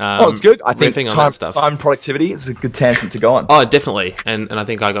tangent. It's good. I think time productivity is a good tangent to go on. Oh, definitely. And I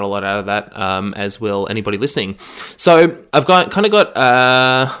think I got a lot out of that, as will anybody listening. So I've got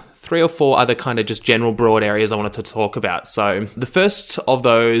 3 or 4 other kind of just general broad areas I wanted to talk about. So the first of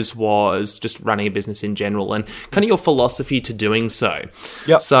those was just running a business in general, and kind of your philosophy to doing so.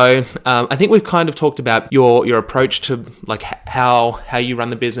 Yep. So I think we've kind of talked about your approach to like how you run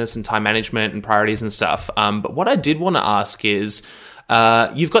the business and time management and priorities and stuff. But what I did want to ask is,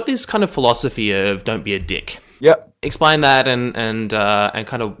 you've got this kind of philosophy of don't be a dick. Yep. Explain that and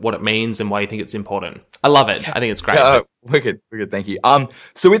kind of what it means and why you think it's important. I love it. I think it's great. Yeah, wicked. Thank you.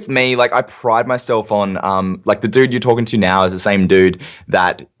 So with me, like, I pride myself on, like, the dude you're talking to now is the same dude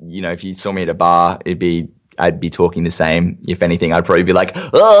that, if you saw me at a bar, I'd be talking the same. If anything, I'd probably be like,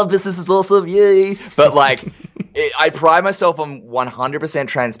 oh, business is awesome, yay. But like, I pride myself on 100%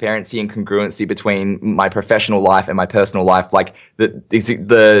 transparency and congruency between my professional life and my personal life. Like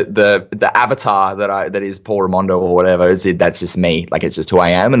the avatar that is Paul Raimondo or whatever, that's just me. Like, it's just who I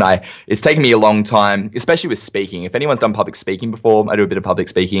am. And it's taken me a long time, especially with speaking. If anyone's done public speaking before, I do a bit of public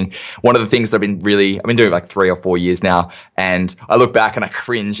speaking. One of the things that I've been doing like 3 or 4 years now. And I look back and I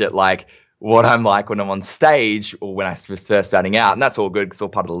cringe at like, what I'm like when I'm on stage or when I was first starting out. And that's all good, because it's all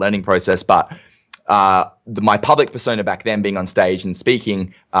part of the learning process. But my public persona back then, being on stage and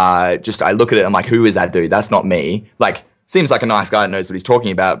speaking, I look at it, I'm like, who is that dude? That's not me. Like, seems like a nice guy that knows what he's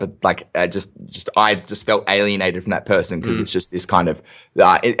talking about, but like, I just felt alienated from that person, because it's just this kind of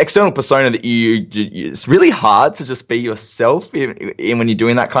external persona that it's really hard to just be yourself when you're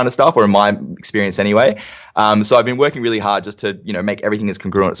doing that kind of stuff, or in my experience anyway. So I've been working really hard just to, make everything as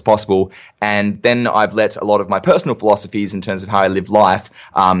congruent as possible. And then I've let a lot of my personal philosophies in terms of how I live life,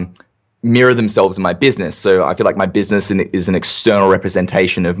 mirror themselves in my business. So I feel like my business is an external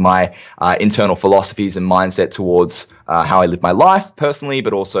representation of my internal philosophies and mindset towards how I live my life personally,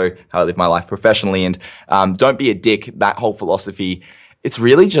 but also how I live my life professionally. And don't be a dick. That whole philosophy, it's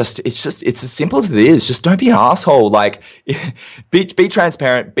really it's as simple as it is. Just don't be an asshole. Like, be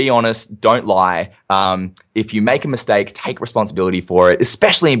transparent, be honest, don't lie. If you make a mistake, take responsibility for it,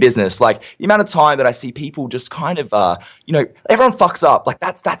 especially in business. Like, the amount of time that I see people just kind of, everyone fucks up. Like,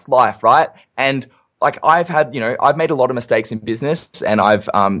 that's life, right? And like, I've made a lot of mistakes in business, and I've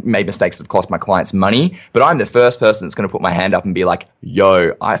made mistakes that have cost my clients money, but I'm the first person that's going to put my hand up and be like,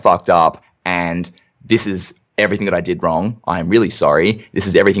 yo, I fucked up, and this is everything that I did wrong. I'm really sorry. This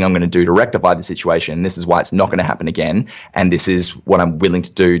is everything I'm going to do to rectify the situation. This is why it's not going to happen again. And this is what I'm willing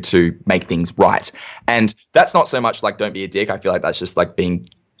to do to make things right. And that's not so much like, don't be a dick. I feel like that's just like doing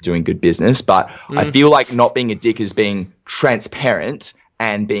good business. But I feel like not being a dick is being transparent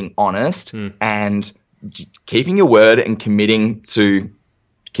and being honest and keeping your word and committing to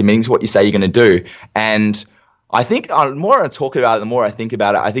what you say you're going to do. And I think the more I talk about it, the more I think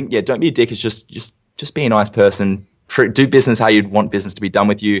about it, I think, don't be a dick is just be a nice person, do business how you'd want business to be done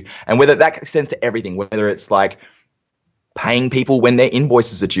with you. And whether that extends to everything, whether it's like paying people when their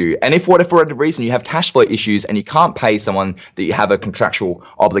invoices are due. And if for whatever reason you have cash flow issues and you can't pay someone that you have a contractual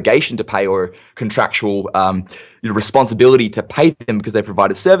obligation to pay or contractual responsibility to pay them because they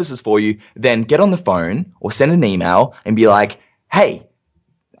provided services for you, then get on the phone or send an email and be like, hey,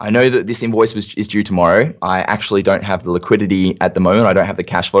 I know that this invoice is due tomorrow. I actually don't have the liquidity at the moment. I don't have the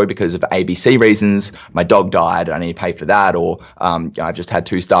cash flow because of ABC reasons. My dog died. I need to pay for that. Or I've just had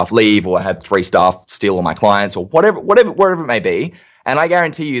 2 staff leave, or I had 3 staff steal all my clients, or whatever it may be. And I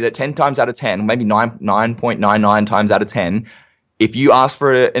guarantee you that 10 times out of 10, maybe 9.99 times out of 10, if you ask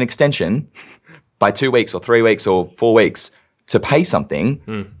for an extension by 2 weeks or 3 weeks or 4 weeks to pay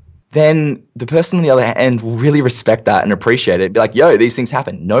something, then the person on the other end will really respect that and appreciate it. Be like, yo, these things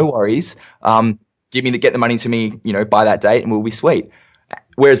happen. No worries. Get the money to me, by that date, and we'll be sweet.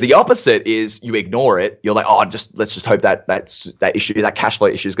 Whereas the opposite is you ignore it. You're like, oh, let's just hope that issue, that cash flow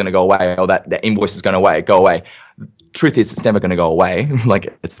issue is going to go away, or that invoice is going to go away. Truth is, it's never going to go away.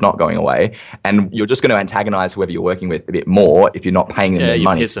 Like, it's not going away. And you're just going to antagonize whoever you're working with a bit more if you're not paying them their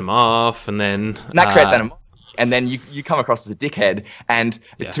money. You piss them off, and that creates animosity. And then you come across as a dickhead. And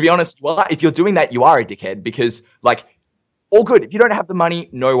to be honest, if you're doing that, you are a dickhead, because like, all good. If you don't have the money,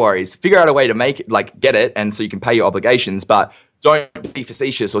 no worries. Figure out a way to make it, like, get it, and so you can pay your obligations. But don't be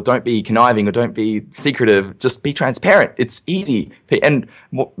facetious, or don't be conniving, or don't be secretive. Just be transparent. It's easy. And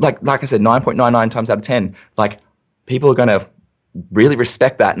like I said, 9.99 times out of 10, like, people are going to really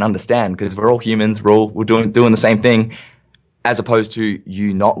respect that and understand, because we're all humans. We're doing the same thing. As opposed to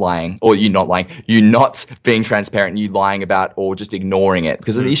you not being transparent, you lying about or just ignoring it,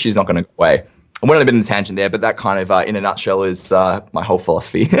 because the issue is not going to go away. I went on a bit of a tangent there, but that kind of, in a nutshell, is my whole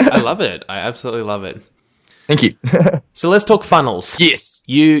philosophy. I love it. I absolutely love it. Thank you. So let's talk funnels. Yes.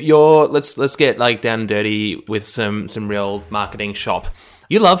 Let's get like down and dirty with some real marketing shop.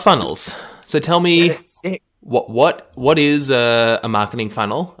 You love funnels, so tell me what is a marketing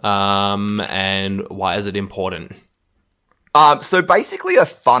funnel, and why is it important? So basically, a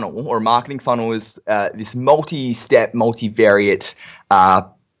funnel or a marketing funnel is this multi-step, multivariate, a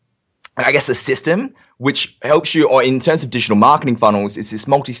system which helps you, or in terms of digital marketing funnels, it's this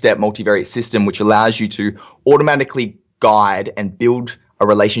multi-step, multivariate system which allows you to automatically guide and build a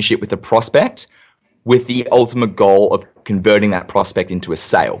relationship with a prospect with the ultimate goal of converting that prospect into a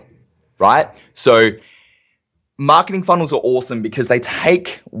sale, right? So marketing funnels are awesome because they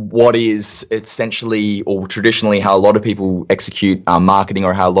take what is essentially or traditionally how a lot of people execute marketing,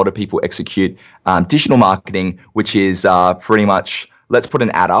 or how a lot of people execute digital marketing, which is pretty much, let's put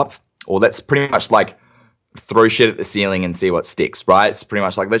an ad up, or let's pretty much like throw shit at the ceiling and see what sticks, right? It's pretty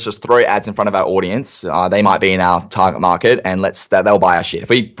much like, let's just throw ads in front of our audience. They might be in our target market, and they'll buy our shit. If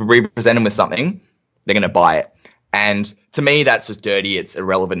we represent them with something, they're going to buy it. And to me, that's just dirty. It's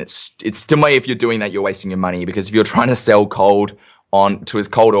irrelevant. It's to me, if you're doing that, you're wasting your money, because if you're trying to sell cold to a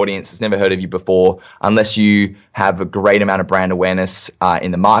cold audience that's never heard of you before, unless you have a great amount of brand awareness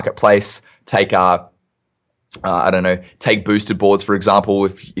in the marketplace, take boosted boards, for example.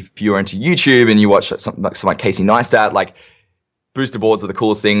 If you're into YouTube and you watch something like Casey Neistat, like, booster boards are the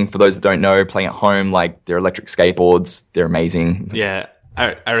coolest thing. For those that don't know, playing at home, like, they're electric skateboards. They're amazing. Yeah,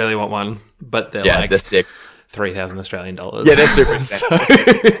 I really want one, but they're sick. 3,000 Australian dollars. Yeah, they're super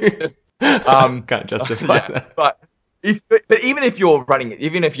expensive. Can't justify that. But even if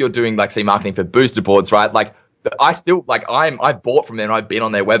you're doing, like, say, marketing for booster boards, right? Like, I still, like, I've bought from them. I've been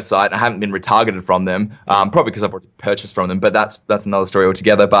on their website. And I haven't been retargeted from them, probably because I've already purchased from them. But that's another story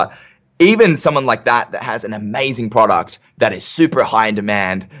altogether. But even someone like that has an amazing product that is super high in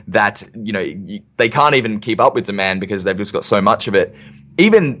demand, that, they can't even keep up with demand because they've just got so much of it.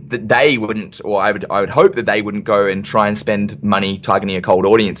 Even that they wouldn't, or I would hope that they wouldn't go and try and spend money targeting a cold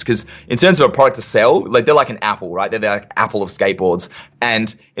audience. Because in terms of a product to sell, like, they're like an Apple, right? They're like Apple of skateboards.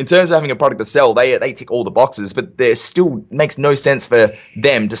 And in terms of having a product to sell, they tick all the boxes, but there still makes no sense for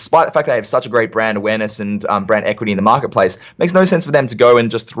them, despite the fact they have such a great brand awareness and brand equity in the marketplace, makes no sense for them to go and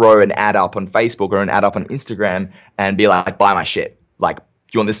just throw an ad up on Facebook or an ad up on Instagram and be like, buy my shit. Like,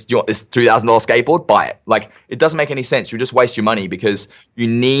 do you want this $2,000 skateboard? Buy it. Like, it doesn't make any sense. You just waste your money, because you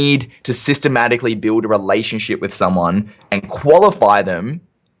need to systematically build a relationship with someone and qualify them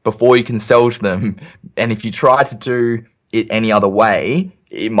before you can sell to them. And if you try to do it any other way,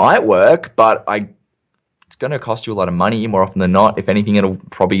 it might work, but it's going to cost you a lot of money more often than not. If anything, it'll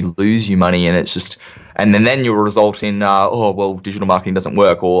probably lose you money, and it's just, and then you'll result in, digital marketing doesn't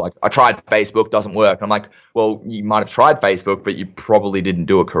work, or like, I tried Facebook, doesn't work. And I'm like, well, you might have tried Facebook, but you probably didn't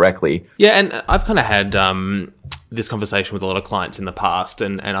do it correctly. Yeah, and I've kind of had this conversation with a lot of clients in the past,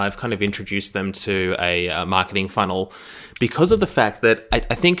 and I've kind of introduced them to a marketing funnel because of the fact that I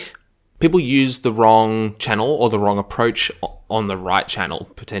think people use the wrong channel or the wrong approach on the right channel,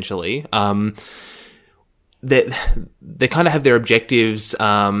 potentially. They kind of have their objectives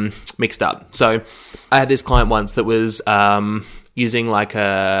mixed up. So I had this client once that was using like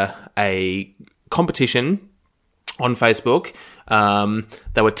a competition on Facebook.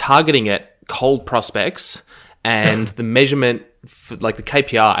 They were targeting at cold prospects, and the measurement, like the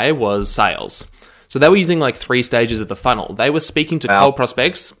KPI, was sales. So they were using like 3 stages of the funnel. They were speaking to cold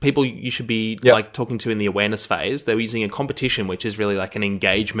prospects, people you should be like talking to in the awareness phase. They were using a competition, which is really like an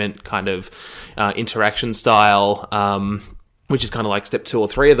engagement kind of interaction style, which is kind of like step 2 or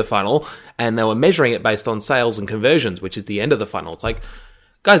 3 of the funnel. And they were measuring it based on sales and conversions, which is the end of the funnel. It's like,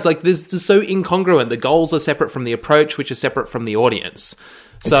 guys, like, this is so incongruent. The goals are separate from the approach, which is separate from the audience.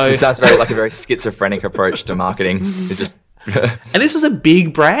 So it sounds like a very schizophrenic approach to marketing. It just and this was a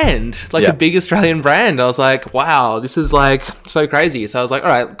big brand, like a big Australian brand. I was like, wow, this is like so crazy. So I was like, all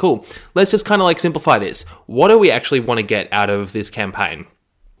right, cool. Let's just kind of like simplify this. What do we actually want to get out of this campaign?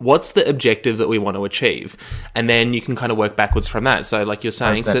 What's the objective that we want to achieve? And then you can kind of work backwards from that. So like you're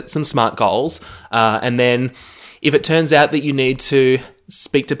saying, 100%. set some SMART goals. And then if it turns out that you need to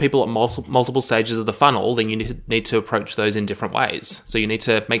speak to people at multiple stages of the funnel, then you need to approach those in different ways. So you need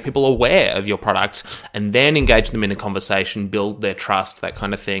to make people aware of your product and then engage them in a conversation, build their trust, that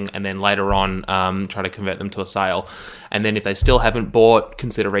kind of thing. And then later on, try to convert them to a sale. And then if they still haven't bought,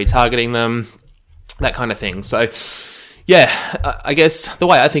 consider retargeting them, that kind of thing. So yeah, I guess the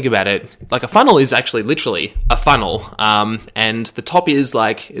way I think about it, like a funnel is actually literally a funnel. And the top is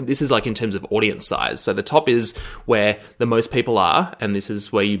like, this is like in terms of audience size. So the top is where the most people are, and this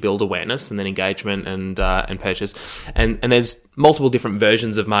is where you build awareness and then engagement and purchase. And there's multiple different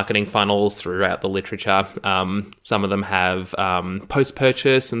versions of marketing funnels throughout the literature. Some of them have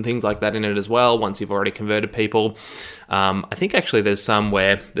post-purchase and things like that in it as well, once you've already converted people. I think actually there's some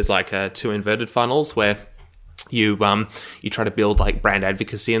where there's like 2 inverted funnels where you try to build like brand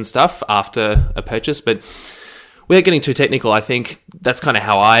advocacy and stuff after a purchase, but without getting too technical, I think that's kind of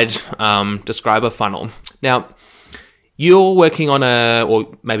how I'd describe a funnel. Now, you're working on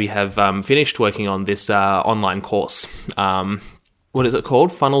or maybe have finished working on this online course. What is it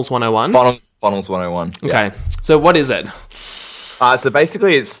called? Funnels 101? Funnels 101. Okay, so what is it? So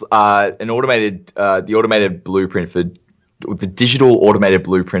basically, it's the automated blueprint for the digital automated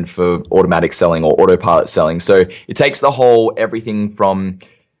blueprint for automatic selling or autopilot selling. So it takes everything from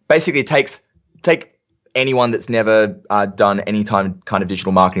basically take anyone that's never done any kind of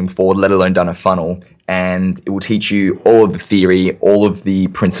digital marketing before, let alone done a funnel, and it will teach you all of the theory, all of the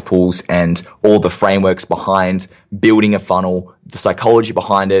principles, and all the frameworks behind building a funnel, the psychology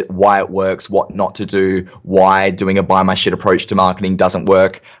behind it, why it works, what not to do, why doing a buy my shit approach to marketing doesn't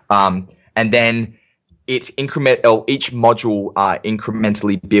work, and then each module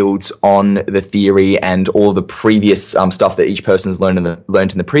incrementally builds on the theory and all the previous stuff that each person's learned in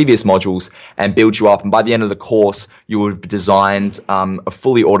the previous modules, and builds you up. And by the end of the course, you will have designed a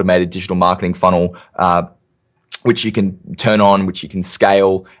fully automated digital marketing funnel, which you can turn on, which you can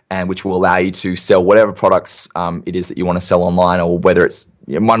scale, and which will allow you to sell whatever products it is that you want to sell online, or whether it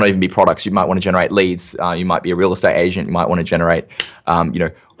might not even be products. You might want to generate leads. You might be a real estate agent. You might want to generate,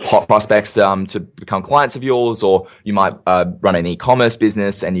 hot prospects to become clients of yours, or you might run an e-commerce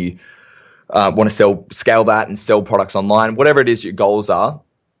business and you want to scale that and sell products online. Whatever it is your goals are,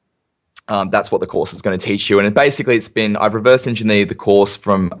 That's what the course is going to teach you. And basically I've reverse engineered the course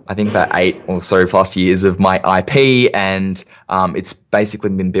from, I think, about 8 or so plus years of my IP. And it's basically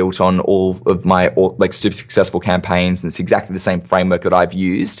been built on all of my super successful campaigns. And it's exactly the same framework that I've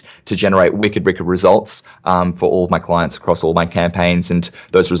used to generate wicked results for all of my clients across all my campaigns. And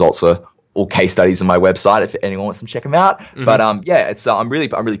those results are all case studies on my website if anyone wants to check them out. Mm-hmm. But I'm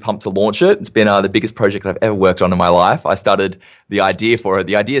really pumped to launch it. It's been the biggest project that I've ever worked on in my life. I started the idea for it.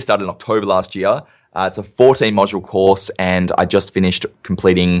 The idea started in October last year. It's a 14 module course, and I just finished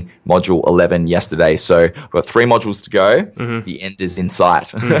completing module 11 yesterday. So we've got 3 modules to go. Mm-hmm. The end is in sight.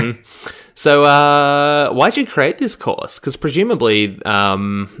 Mm-hmm. So why'd you create this course? Because presumably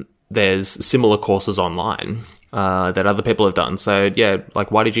there's similar courses online that other people have done. So yeah,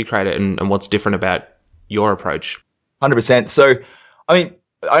 like, why did you create it, and what's different about your approach? 100%. So, I mean,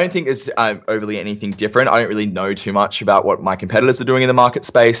 I don't think there's overly anything different. I don't really know too much about what my competitors are doing in the market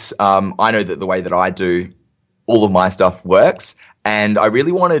space. I know that the way that I do all of my stuff works, and I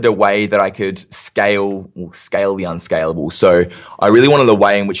really wanted a way that I could scale the unscalable. So I really wanted a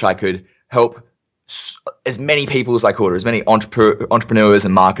way in which I could help as many people as I could, or as many entrepreneurs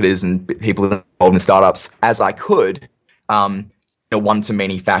and marketers and people involved in startups as I could, in a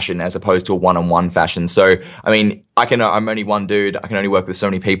one-to-many fashion as opposed to a one-on-one fashion. So, I mean, I'm only one dude. I can only work with so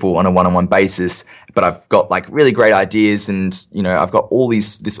many people on a one-on-one basis, but I've got like really great ideas, and, you know, I've got all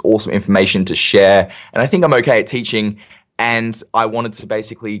this awesome information to share, and I think I'm okay at teaching. And I wanted to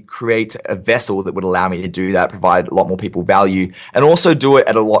basically create a vessel that would allow me to do that, provide a lot more people value, and also do it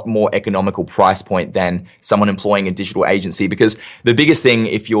at a lot more economical price point than someone employing a digital agency. Because the biggest thing,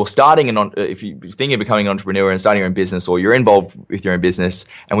 if you're if you're thinking of becoming an entrepreneur and starting your own business, or you're involved with your own business,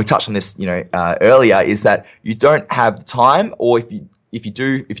 and we touched on this, earlier, is that you don't have the time, or if you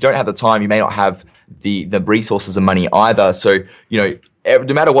don't have the time, you may not have the resources and money either. So,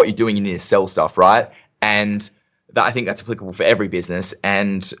 no matter what you're doing, you need to sell stuff, right? And I think that's applicable for every business.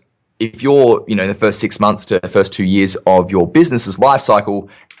 And if you're, in the first 6 months to the first 2 years of your business's life cycle,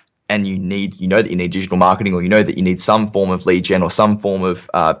 and you know that you need digital marketing, or you know that you need some form of lead gen, or some form of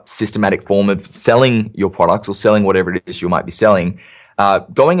systematic form of selling your products, or selling whatever it is you might be selling,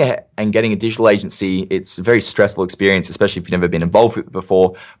 going ahead and getting a digital agency, it's a very stressful experience, especially if you've never been involved with it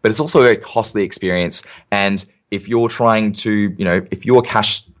before, but it's also a very costly experience. And if you're trying to, if you're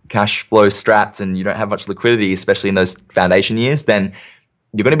cash flow strapped and you don't have much liquidity, especially in those foundation years, then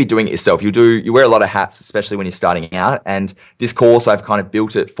you're going to be doing it yourself. You wear a lot of hats, especially when you're starting out. And this course, I've kind of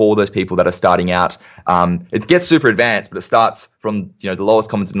built it for those people that are starting out. It gets super advanced, but it starts from, the lowest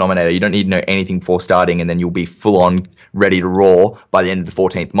common denominator. You don't need to know anything before starting, and then you'll be full on ready to roar by the end of the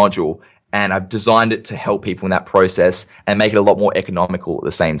 14th module. And I've designed it to help people in that process and make it a lot more economical at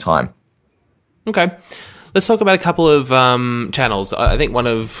the same time. Okay. Let's talk about a couple of channels. I think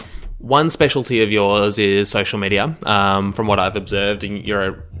one specialty of yours is social media. From what I've observed, and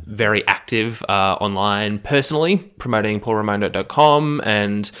you're very active online personally, promoting paulraimondo.com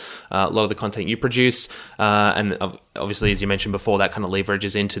and a lot of the content you produce. And obviously, as you mentioned before, that kind of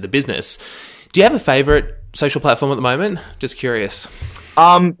leverages into the business. Do you have a favorite social platform at the moment? Just curious.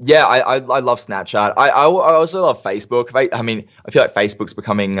 Yeah, I love Snapchat. I also love Facebook. I feel like Facebook's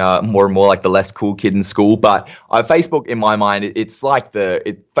becoming more and more like the less cool kid in school. But Facebook, in my mind,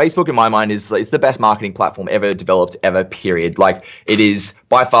 Facebook in my mind is it's the best marketing platform ever developed, ever. Period. Like, it is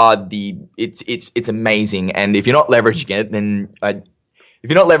by far it's amazing. And if you're not leveraging it, then if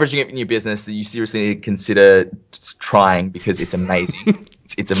you're not leveraging it in your business, then you seriously need to consider trying, because it's amazing.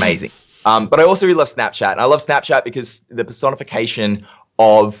 it's amazing. But I also really love Snapchat. And I love Snapchat because the personification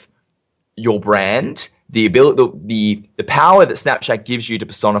of your brand, the power that Snapchat gives you to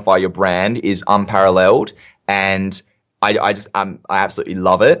personify your brand is unparalleled, and I absolutely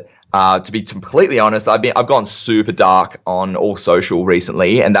love it. To be completely honest, I've gone super dark on all social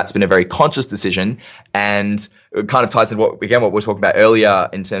recently, and that's been a very conscious decision. And it kind of ties into what we were talking about earlier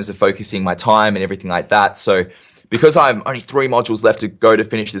in terms of focusing my time and everything like that. So, because I'm only 3 modules left to go to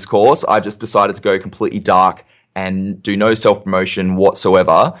finish this course, I've just decided to go completely dark and do no self-promotion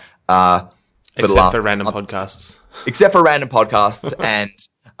whatsoever. Except for random podcasts. Except for random podcasts. And,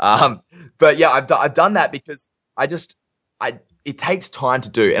 but yeah, I've done that because it takes time to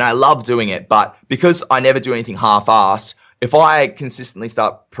do, and I love doing it. But because I never do anything half-assed, if I consistently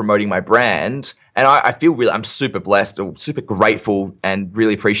start promoting my brand, and I feel I'm super blessed or super grateful and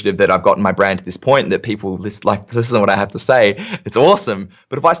really appreciative that I've gotten my brand to this point, and that people listen to what I have to say. It's awesome.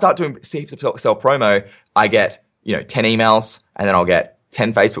 But if I start doing heaps of self-promo, I get, 10 emails, and then I'll get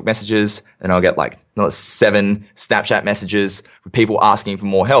 10 Facebook messages, and I'll get 7 Snapchat messages with people asking for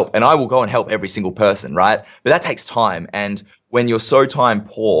more help. And I will go and help every single person, right? But that takes time. And when you're so time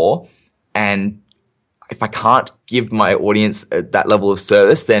poor, And if I can't give my audience that level of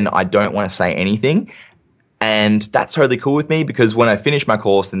service, then I don't want to say anything. And that's totally cool with me, because when I finish my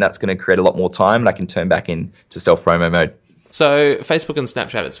course, then that's going to create a lot more time and I can turn back into self-promo mode. So Facebook and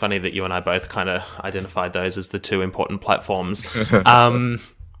Snapchat, it's funny that you and I both kind of identified those as the two important platforms.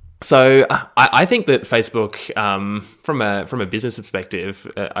 So I think that Facebook, from a business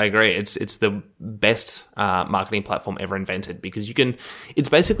perspective, I agree. It's the best marketing platform ever invented, because it's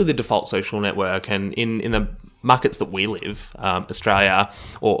basically the default social network. And in the markets that we live, Australia,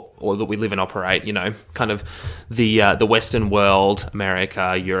 or that we live and operate, kind of the Western world,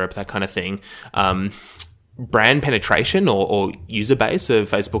 America, Europe, that kind of thing. Brand penetration or user base of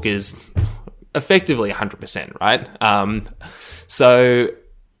Facebook is effectively 100%, right? So,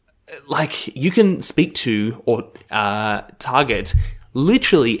 like, you can speak to or target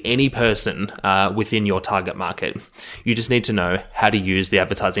literally any person within your target market. You just need to know how to use the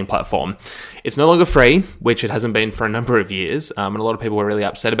advertising platform. It's no longer free, which it hasn't been for a number of years, and a lot of people were really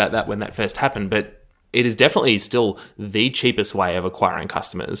upset about that when that first happened, but it is definitely still the cheapest way of acquiring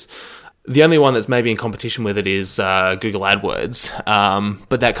customers. The only one that's maybe in competition with it is Google AdWords,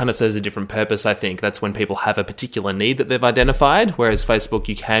 but that kind of serves a different purpose, I think. That's when people have a particular need that they've identified, whereas Facebook,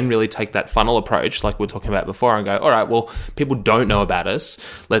 you can really take that funnel approach, like we were talking about before, and go, all right, well, people don't know about us.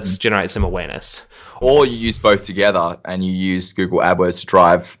 Let's generate some awareness. Or you use both together, and you use Google AdWords to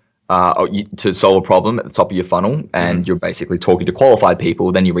drive to solve a problem at the top of your funnel, and you're basically talking to qualified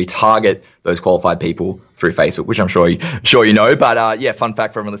people. Then you retarget those qualified people through Facebook, which I'm sure you know. But yeah, fun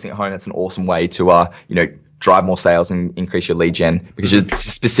fact for everyone listening at home, that's an awesome way to drive more sales and increase your lead gen, because you're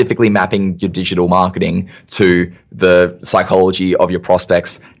specifically mapping your digital marketing to the psychology of your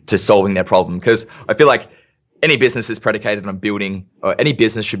prospects, to solving their problem. Because I feel like any business is predicated on building, or any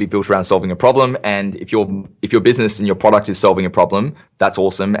business should be built around solving a problem. And if your business and your product is solving a problem, that's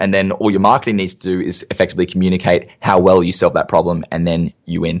awesome. And then all your marketing needs to do is effectively communicate how well you solve that problem, and then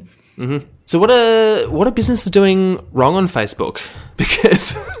you win. Mm-hmm. So what are businesses doing wrong on Facebook?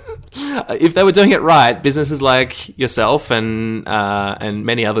 Because if they were doing it right, businesses like yourself and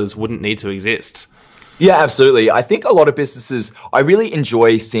many others wouldn't need to exist. Yeah, absolutely. I think a lot of businesses, I really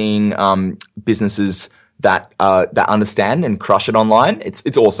enjoy seeing businesses that understand and crush it online.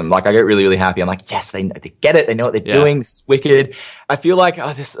 It's awesome. Like, I get really, really happy. I'm like, yes, they get it. They know what they're doing. It's wicked. I feel like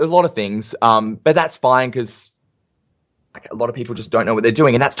there's a lot of things, but that's fine, because a lot of people just don't know what they're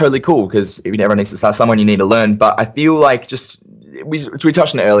doing, and that's totally cool, because everyone needs to start somewhere. You need to learn. But I feel like we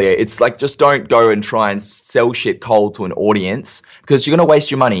touched on it earlier. It's like, just don't go and try and sell shit cold to an audience, because you're going to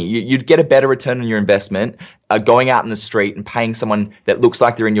waste your money. You'd get a better return on your investment going out in the street and paying someone that looks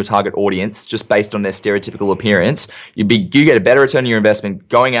like they're in your target audience just based on their stereotypical appearance. You get a better return on your investment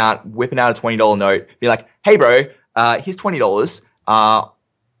going out, whipping out a $20 note, be like, hey bro, here's $20.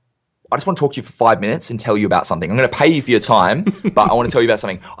 I just want to talk to you for 5 minutes and tell you about something. I'm going to pay you for your time, but I want to tell you about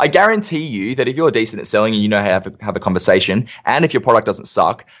something. I guarantee you that if you're decent at selling and you know how to have a conversation, and if your product doesn't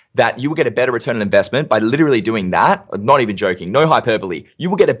suck, that you will get a better return on investment by literally doing that. I'm not even joking. No hyperbole. You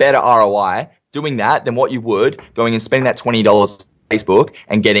will get a better ROI doing that than what you would going and spending that $20 on Facebook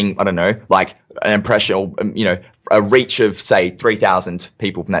and getting, I don't know, like an impression or, a reach of, say, 3,000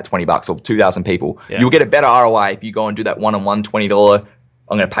 people from that $20 or 2,000 people. Yeah. You'll get a better ROI if you go and do that one-on-one $20,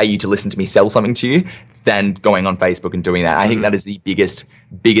 I'm going to pay you to listen to me sell something to you, than going on Facebook and doing that. I think that is the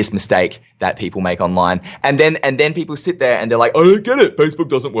biggest mistake that people make online. And then people sit there and they're like, I don't get it. Facebook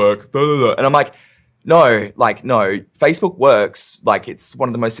doesn't work. And I'm like, no, Facebook works. Like, it's one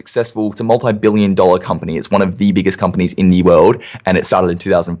of the most successful, it's a multi-billion-dollar company. It's one of the biggest companies in the world. And it started in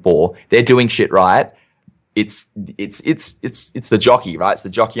 2004. They're doing shit right. It's the jockey, right? It's the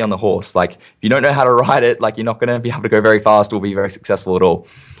jockey on the horse. Like, if you don't know how to ride it, like, you're not going to be able to go very fast or be very successful at all.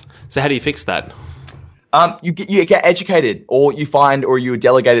 So how do you fix that? You get educated, or you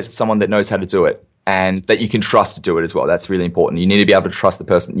delegate it to someone that knows how to do it and that you can trust to do it as well. That's really important. You need to be able to trust the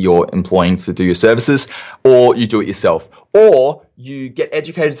person you're employing to do your services, or you do it yourself, or you get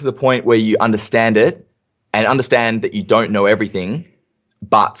educated to the point where you understand it and understand that you don't know everything,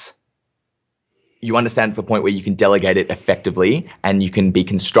 but you understand to the point where you can delegate it effectively and you can be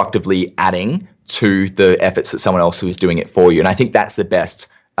constructively adding to the efforts that someone else who is doing it for you. And I think that's the best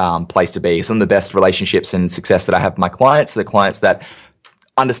place to be. Some of the best relationships and success that I have with my clients are the clients that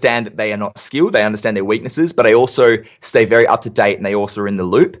understand that they are not skilled, they understand their weaknesses, but they also stay very up to date, and they also are in the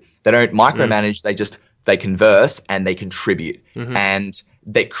loop. They don't micromanage, they converse and they contribute. And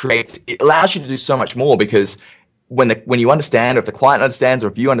it allows you to do so much more, because when you understand, or if the client understands, or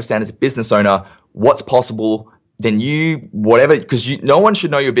if you understand as a business owner what's possible, then because no one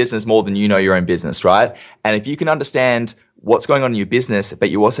should know your business more than you know your own business, right? And if you can understand what's going on in your business, but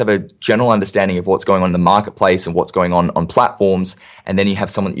you also have a general understanding of what's going on in the marketplace and what's going on platforms, and then you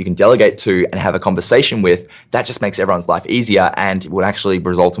have someone that you can delegate to and have a conversation with, that just makes everyone's life easier, and it would actually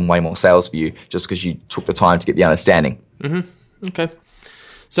result in way more sales for you just because you took the time to get the understanding. Mm-hmm. Okay.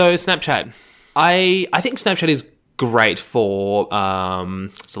 So Snapchat. I think Snapchat is great for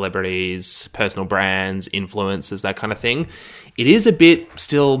celebrities, personal brands, influencers, that kind of thing. It is a bit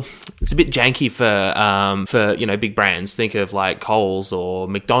janky for big brands. Think of like Coles or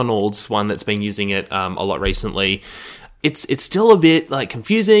McDonald's, one that's been using it a lot recently. It's still a bit like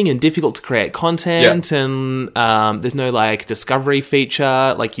confusing and difficult to create content, and there's no like discovery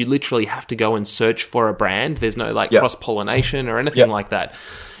feature. Like you literally have to go and search for a brand. There's no like cross-pollination or anything like that.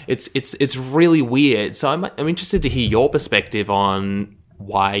 It's really weird. So I'm interested to hear your perspective on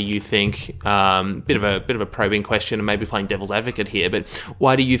why you think bit of a probing question and maybe playing devil's advocate here, but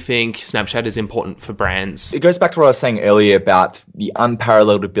why do you think Snapchat is important for brands? It goes back to what I was saying earlier about the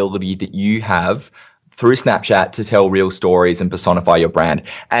unparalleled ability that you have through Snapchat to tell real stories and personify your brand.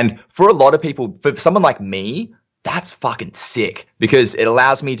 And for a lot of people, for someone like me, that's fucking sick because it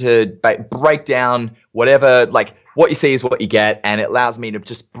allows me to break down whatever, like what you see is what you get. And it allows me to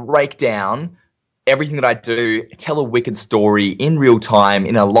just break down everything that I do, tell a wicked story in real time,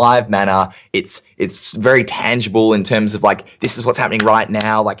 in a live manner. It's very tangible in terms of like, this is what's happening right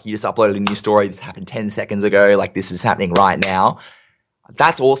now. Like you just uploaded a new story. This happened 10 seconds ago. Like this is happening right now.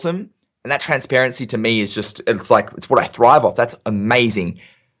 That's awesome. And that transparency to me is it's what I thrive off. That's amazing.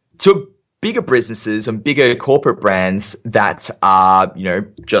 To bigger businesses and bigger corporate brands that are,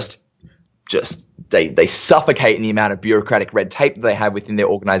 they suffocate in the amount of bureaucratic red tape that they have within their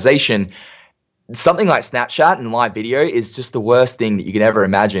organization. Something like Snapchat and live video is just the worst thing that you can ever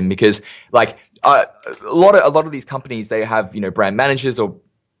imagine because like a lot of these companies, they have, brand managers or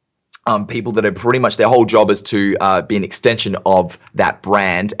people that are pretty much their whole job is to be an extension of that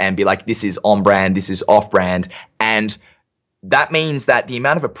brand and be like, this is on brand, this is off brand. And that means that the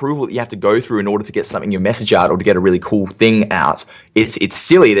amount of approval that you have to go through in order to get something, your message out or to get a really cool thing out, it's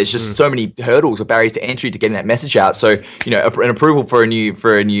silly. There's just so many hurdles or barriers to entry to getting that message out. So, an approval for a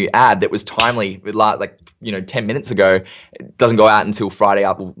new ad that was timely, like 10 minutes ago, it doesn't go out until Friday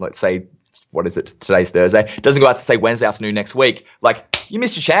up, let's say, what is it? Today's Thursday. It doesn't go out to say Wednesday afternoon next week. Like you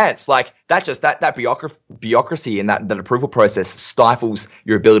missed your chance. Like that bureaucracy and that approval process stifles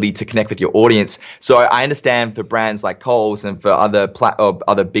your ability to connect with your audience. So I understand for brands like Coles and for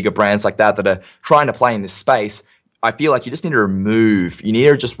other bigger brands like that are trying to play in this space. I feel like you just need to remove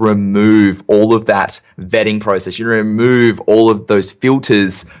all of that vetting process. You need to remove all of those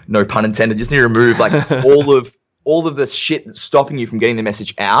filters, no pun intended. You just need to remove like all of the shit that's stopping you from getting the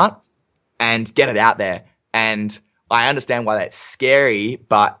message out and get it out there. And I understand why that's scary,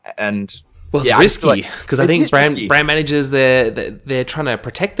 it's risky because I think brand managers they're trying to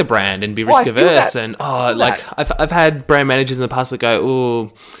protect the brand and be risk averse. And I've had brand managers in the past that go,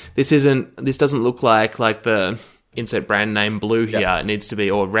 "Oh, this doesn't look like the insert brand name blue here. It needs to be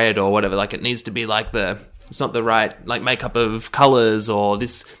or red or whatever. Like it needs to be like it's not the right like makeup of colors or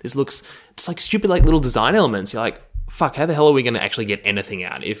this looks just like stupid like little design elements." You're like, fuck, how the hell are we going to actually get anything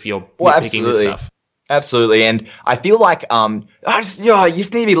out if you're picking this stuff? Absolutely. And I feel like you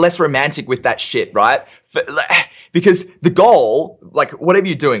just need to be less romantic with that shit, right? Because the goal, like whatever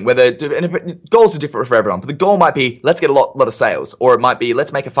you're doing, goals are different for everyone, but the goal might be, let's get a lot of sales, or it might be,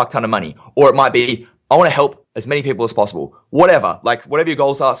 let's make a fuck ton of money, or it might be, I want to help as many people as possible. Whatever your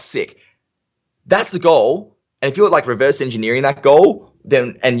goals are, sick. That's the goal. And if you're like reverse engineering that goal,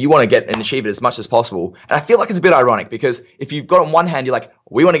 and you want to get and achieve it as much as possible. And I feel like it's a bit ironic because if you've got on one hand, you're like,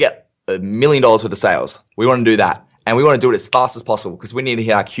 we want to get $1 million worth of sales. We want to do that. And we want to do it as fast as possible because we need to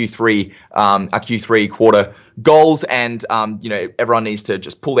hit our Q3 quarter goals. And, everyone needs to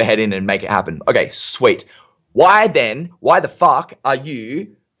just pull their head in and make it happen. Okay, sweet. Why the fuck are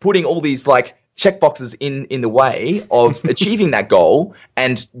you putting all these like checkboxes in the way of achieving that goal?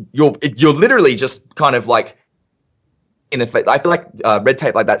 And you're literally just kind of like, I feel like red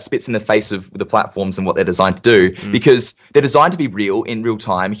tape like that spits in the face of the platforms and what they're designed to do because they're designed to be real, in real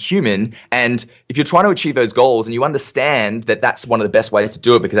time, human. And if you're trying to achieve those goals and you understand that that's one of the best ways to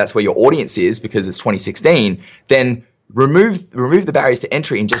do it because that's where your audience is because it's 2016, then remove the barriers to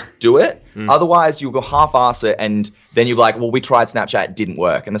entry and just do it. Otherwise, you'll go half-ass it and then you're like, well, we tried Snapchat, it didn't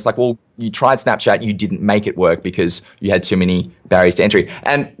work. And it's like, well, you tried Snapchat, you didn't make it work because you had too many barriers to entry.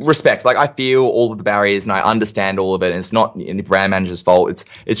 And respect, like I feel all of the barriers and I understand all of it, and it's not any brand manager's fault.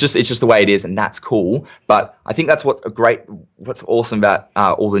 It's just the way it is, and that's cool. But I think that's what's awesome about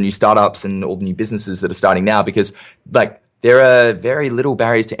all the new startups and all the new businesses that are starting now, because like there are very little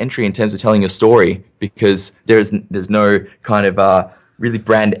barriers to entry in terms of telling your story, because there's no kind of really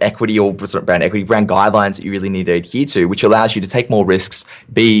brand equity or brand guidelines that you really need to adhere to, which allows you to take more risks,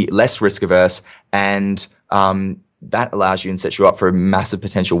 be less risk averse, and that allows you and sets you up for massive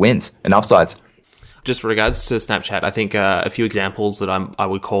potential wins and upsides. Just with regards to Snapchat, I think a few examples that I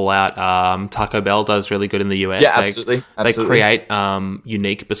would call out. Taco Bell does really good in the US. Yeah, absolutely. They create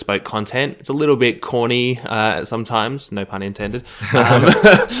unique, bespoke content. It's a little bit corny sometimes, no pun intended.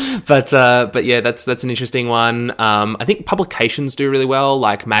 But yeah, that's an interesting one. I think publications do really well.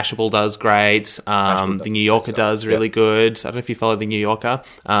 Like Mashable does great. The New Yorker does really good. I don't know if you follow the New Yorker.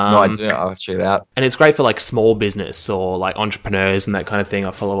 No, I do. I'll check it out. And it's great for like small business or like entrepreneurs and that kind of thing. I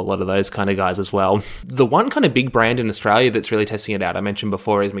follow a lot of those kind of guys as well. The one kind of big brand in Australia that's really testing it out, I mentioned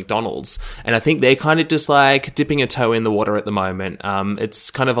before, is McDonald's. And I think they're kind of just like dipping a toe in the water at the moment. It's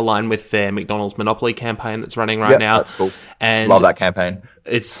kind of aligned with their McDonald's Monopoly campaign that's running right now. That's cool. And love that campaign.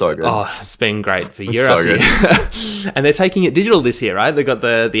 It's so good. Oh, it's been great for year after year. And they're taking it digital this year, right? They got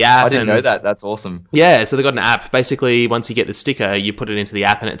the app. I didn't know that. That's awesome. Yeah, so they've got an app. Basically, once you get the sticker, you put it into the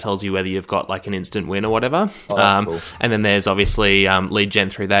app and it tells you whether you've got like an instant win or whatever. Oh, that's cool. And then there's obviously lead gen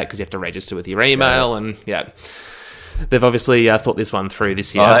through that because you have to register with your email and they've obviously thought this one through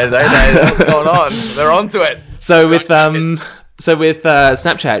this year. Oh, they know what's going on. They're onto it. So with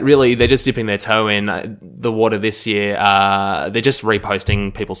Snapchat, really, they're just dipping their toe in the water this year. They're just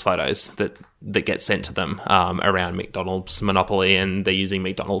reposting people's photos that get sent to them around McDonald's Monopoly, and they're using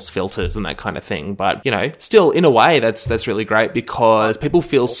McDonald's filters and that kind of thing. But, still, in a way, that's really great because people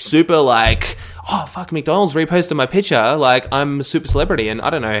feel super like, oh, fuck, McDonald's reposted my picture. Like, I'm a super celebrity, and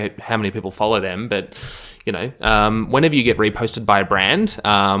I don't know how many people follow them, but... whenever you get reposted by a brand,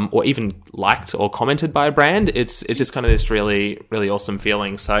 or even liked or commented by a brand, it's just kind of this really, really awesome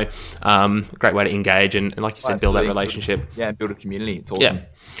feeling. So, great way to engage and like you said, build that relationship. Yeah, build a community. It's awesome. Yeah,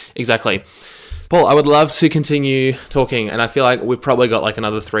 exactly. Paul, I would love to continue talking, and I feel like we've probably got like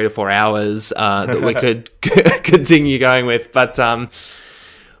another 3 to 4 hours that we could continue going with, but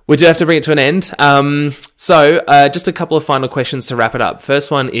we do have to bring it to an end. So, just a couple of final questions to wrap it up. First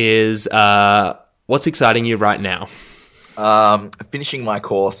one is... what's exciting you right now? Finishing my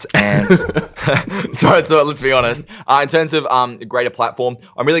course and so let's be honest. In terms of a greater platform,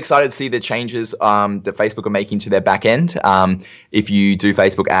 I'm really excited to see the changes that Facebook are making to their back end. If you do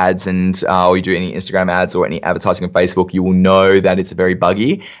Facebook ads and or you do any Instagram ads or any advertising on Facebook, you will know that it's very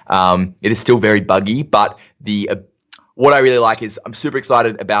buggy. It is still very buggy, but what I really like is I'm super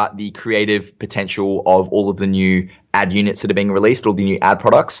excited about the creative potential of all of the new ad units that are being released, all the new ad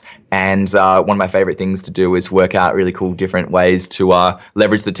products. And one of my favorite things to do is work out really cool different ways to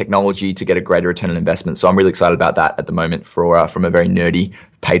leverage the technology to get a greater return on investment. So I'm really excited about that at the moment from a very nerdy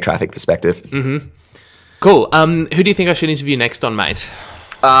paid traffic perspective. Mm-hmm. Cool. Who do you think I should interview next on, mate?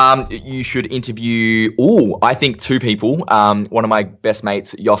 You should interview, I think 2 people. One of my best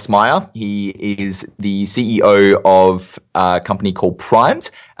mates, Jos Meyer. He is the CEO of a company called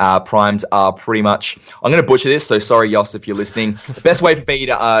Primed. Primed are pretty much, I'm going to butcher this, so sorry, Jos, if you're listening. The best way for me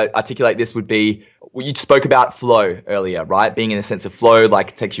to articulate this would be, well, you spoke about flow earlier, right? Being in a sense of flow, like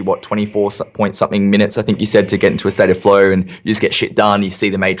it takes you, 24 point something minutes, I think you said, to get into a state of flow, and you just get shit done. You see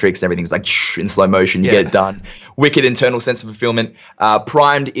the matrix and everything's like in slow motion, you get it done. Wicked internal sense of fulfillment.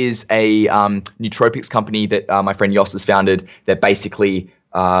 Primed is a nootropics company that my friend Jos has founded that basically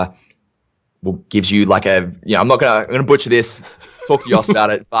gives you like I'm gonna butcher this. Talk to Jos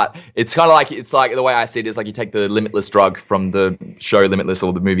about it, but it's kind of like, the way I see it is like you take the Limitless drug from the show Limitless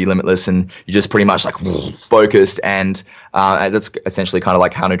or the movie Limitless, and you're just pretty much like focused, and that's essentially kind of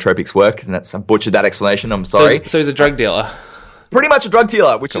like how nootropics work. And I butchered that explanation. I'm sorry. So he's a drug dealer. Pretty much a drug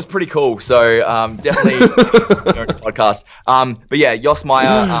dealer, which is pretty cool. So definitely podcast. But yeah, Jos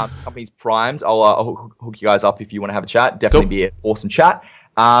Meyer, company's Primed. I'll hook you guys up if you want to have a chat. Definitely be an awesome chat.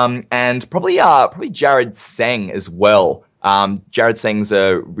 And probably Jared Seng as well. Jared Seng's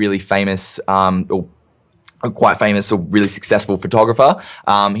a really famous, or quite famous or really successful photographer.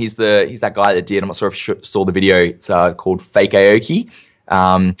 He's that guy that did, I'm not sure if you saw the video, it's called Fake Aoki.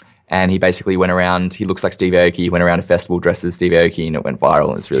 And he basically went around, he looks like Steve Aoki, he went around a festival dressed as Steve Aoki, and it went viral,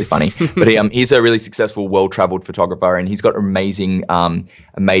 and it's really funny. But he's a really successful, well-traveled photographer, and he's got amazing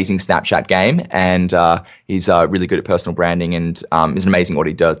Snapchat game, and he's really good at personal branding, and is amazing what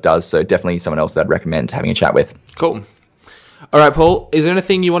he does. So definitely someone else that I'd recommend having a chat with. Cool. All right, Paul, is there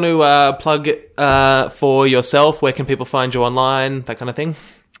anything you want to plug for yourself? Where can people find you online, that kind of thing?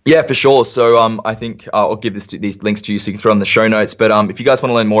 Yeah, for sure. So I think I'll give these links to you so you can throw in the show notes. But if you guys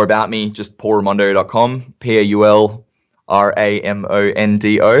want to learn more about me, just paulraimondo.com, PaulRamondo.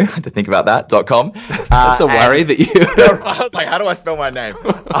 I had to think about that.com. That's a worry that you... I was like, how do I spell my name?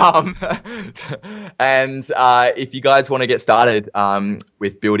 And if you guys want to get started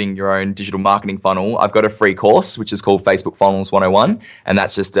with building your own digital marketing funnel, I've got a free course, which is called Facebook Funnels 101. And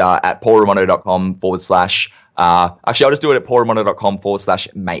that's just at paulraimondo.com / actually, I'll just do it at paulraimondo.com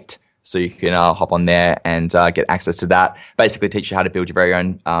 / mate. So you can hop on there and get access to that. Basically teach you how to build your very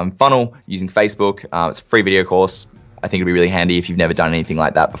own funnel using Facebook. It's a free video course. I think it'd be really handy if you've never done anything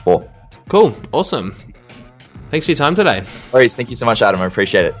like that before. Cool. Awesome. Thanks for your time today. Alright, thank you so much, Adam. I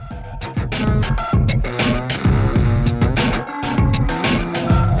appreciate it.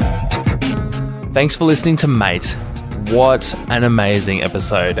 Thanks for listening to Mate. What an amazing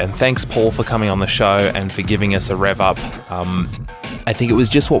episode. And thanks, Paul, for coming on the show and for giving us a rev up. I think it was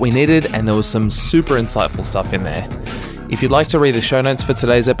just what we needed, and there was some super insightful stuff in there. If you'd like to read the show notes for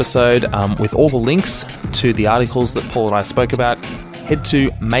today's episode with all the links to the articles that Paul and I spoke about, head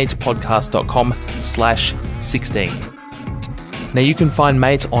to matepodcast.com/16. Now you can find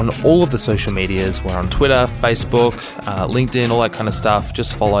Mate on all of the social medias. We're on Twitter, Facebook, LinkedIn, all that kind of stuff.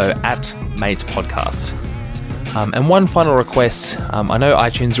 Just follow at Mate Podcast. And one final request. I know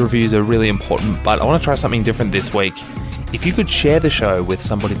iTunes reviews are really important, but I want to try something different this week. If you could share the show with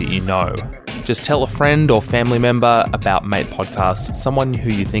somebody that you know, just tell a friend or family member about Mate Podcast, someone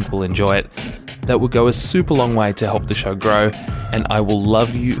who you think will enjoy it. That would go a super long way to help the show grow, and I will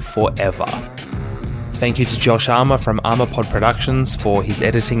love you forever. Thank you to Josh Armour from Armour Pod Productions for his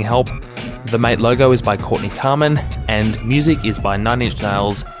editing help. The Mate logo is by Courtney Carmen, and music is by Nine Inch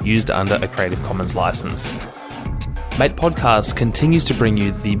Nails, used under a Creative Commons license. Mate Podcast continues to bring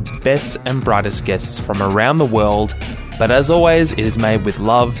you the best and brightest guests from around the world, but as always, it is made with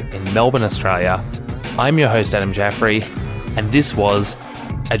love in Melbourne, Australia. I'm your host, Adam Jaffrey, and this was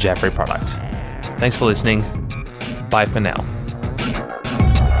a Jaffrey product. Thanks for listening. Bye for now.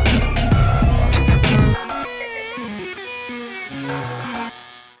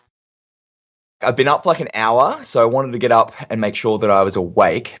 I've been up for like an hour, so I wanted to get up and make sure that I was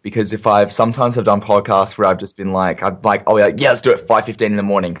awake, because sometimes I've done podcasts where I've just been like, yeah, let's do it at 5:15 in the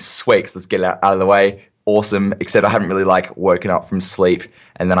morning. Sweet, so let's get it out of the way. Awesome, except I haven't really woken up from sleep,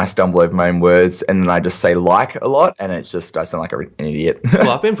 and then I stumble over my own words, and then I just say a lot, and it's just, I sound like an idiot. Well,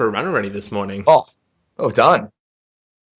 I've been for a run already this morning. Oh, done.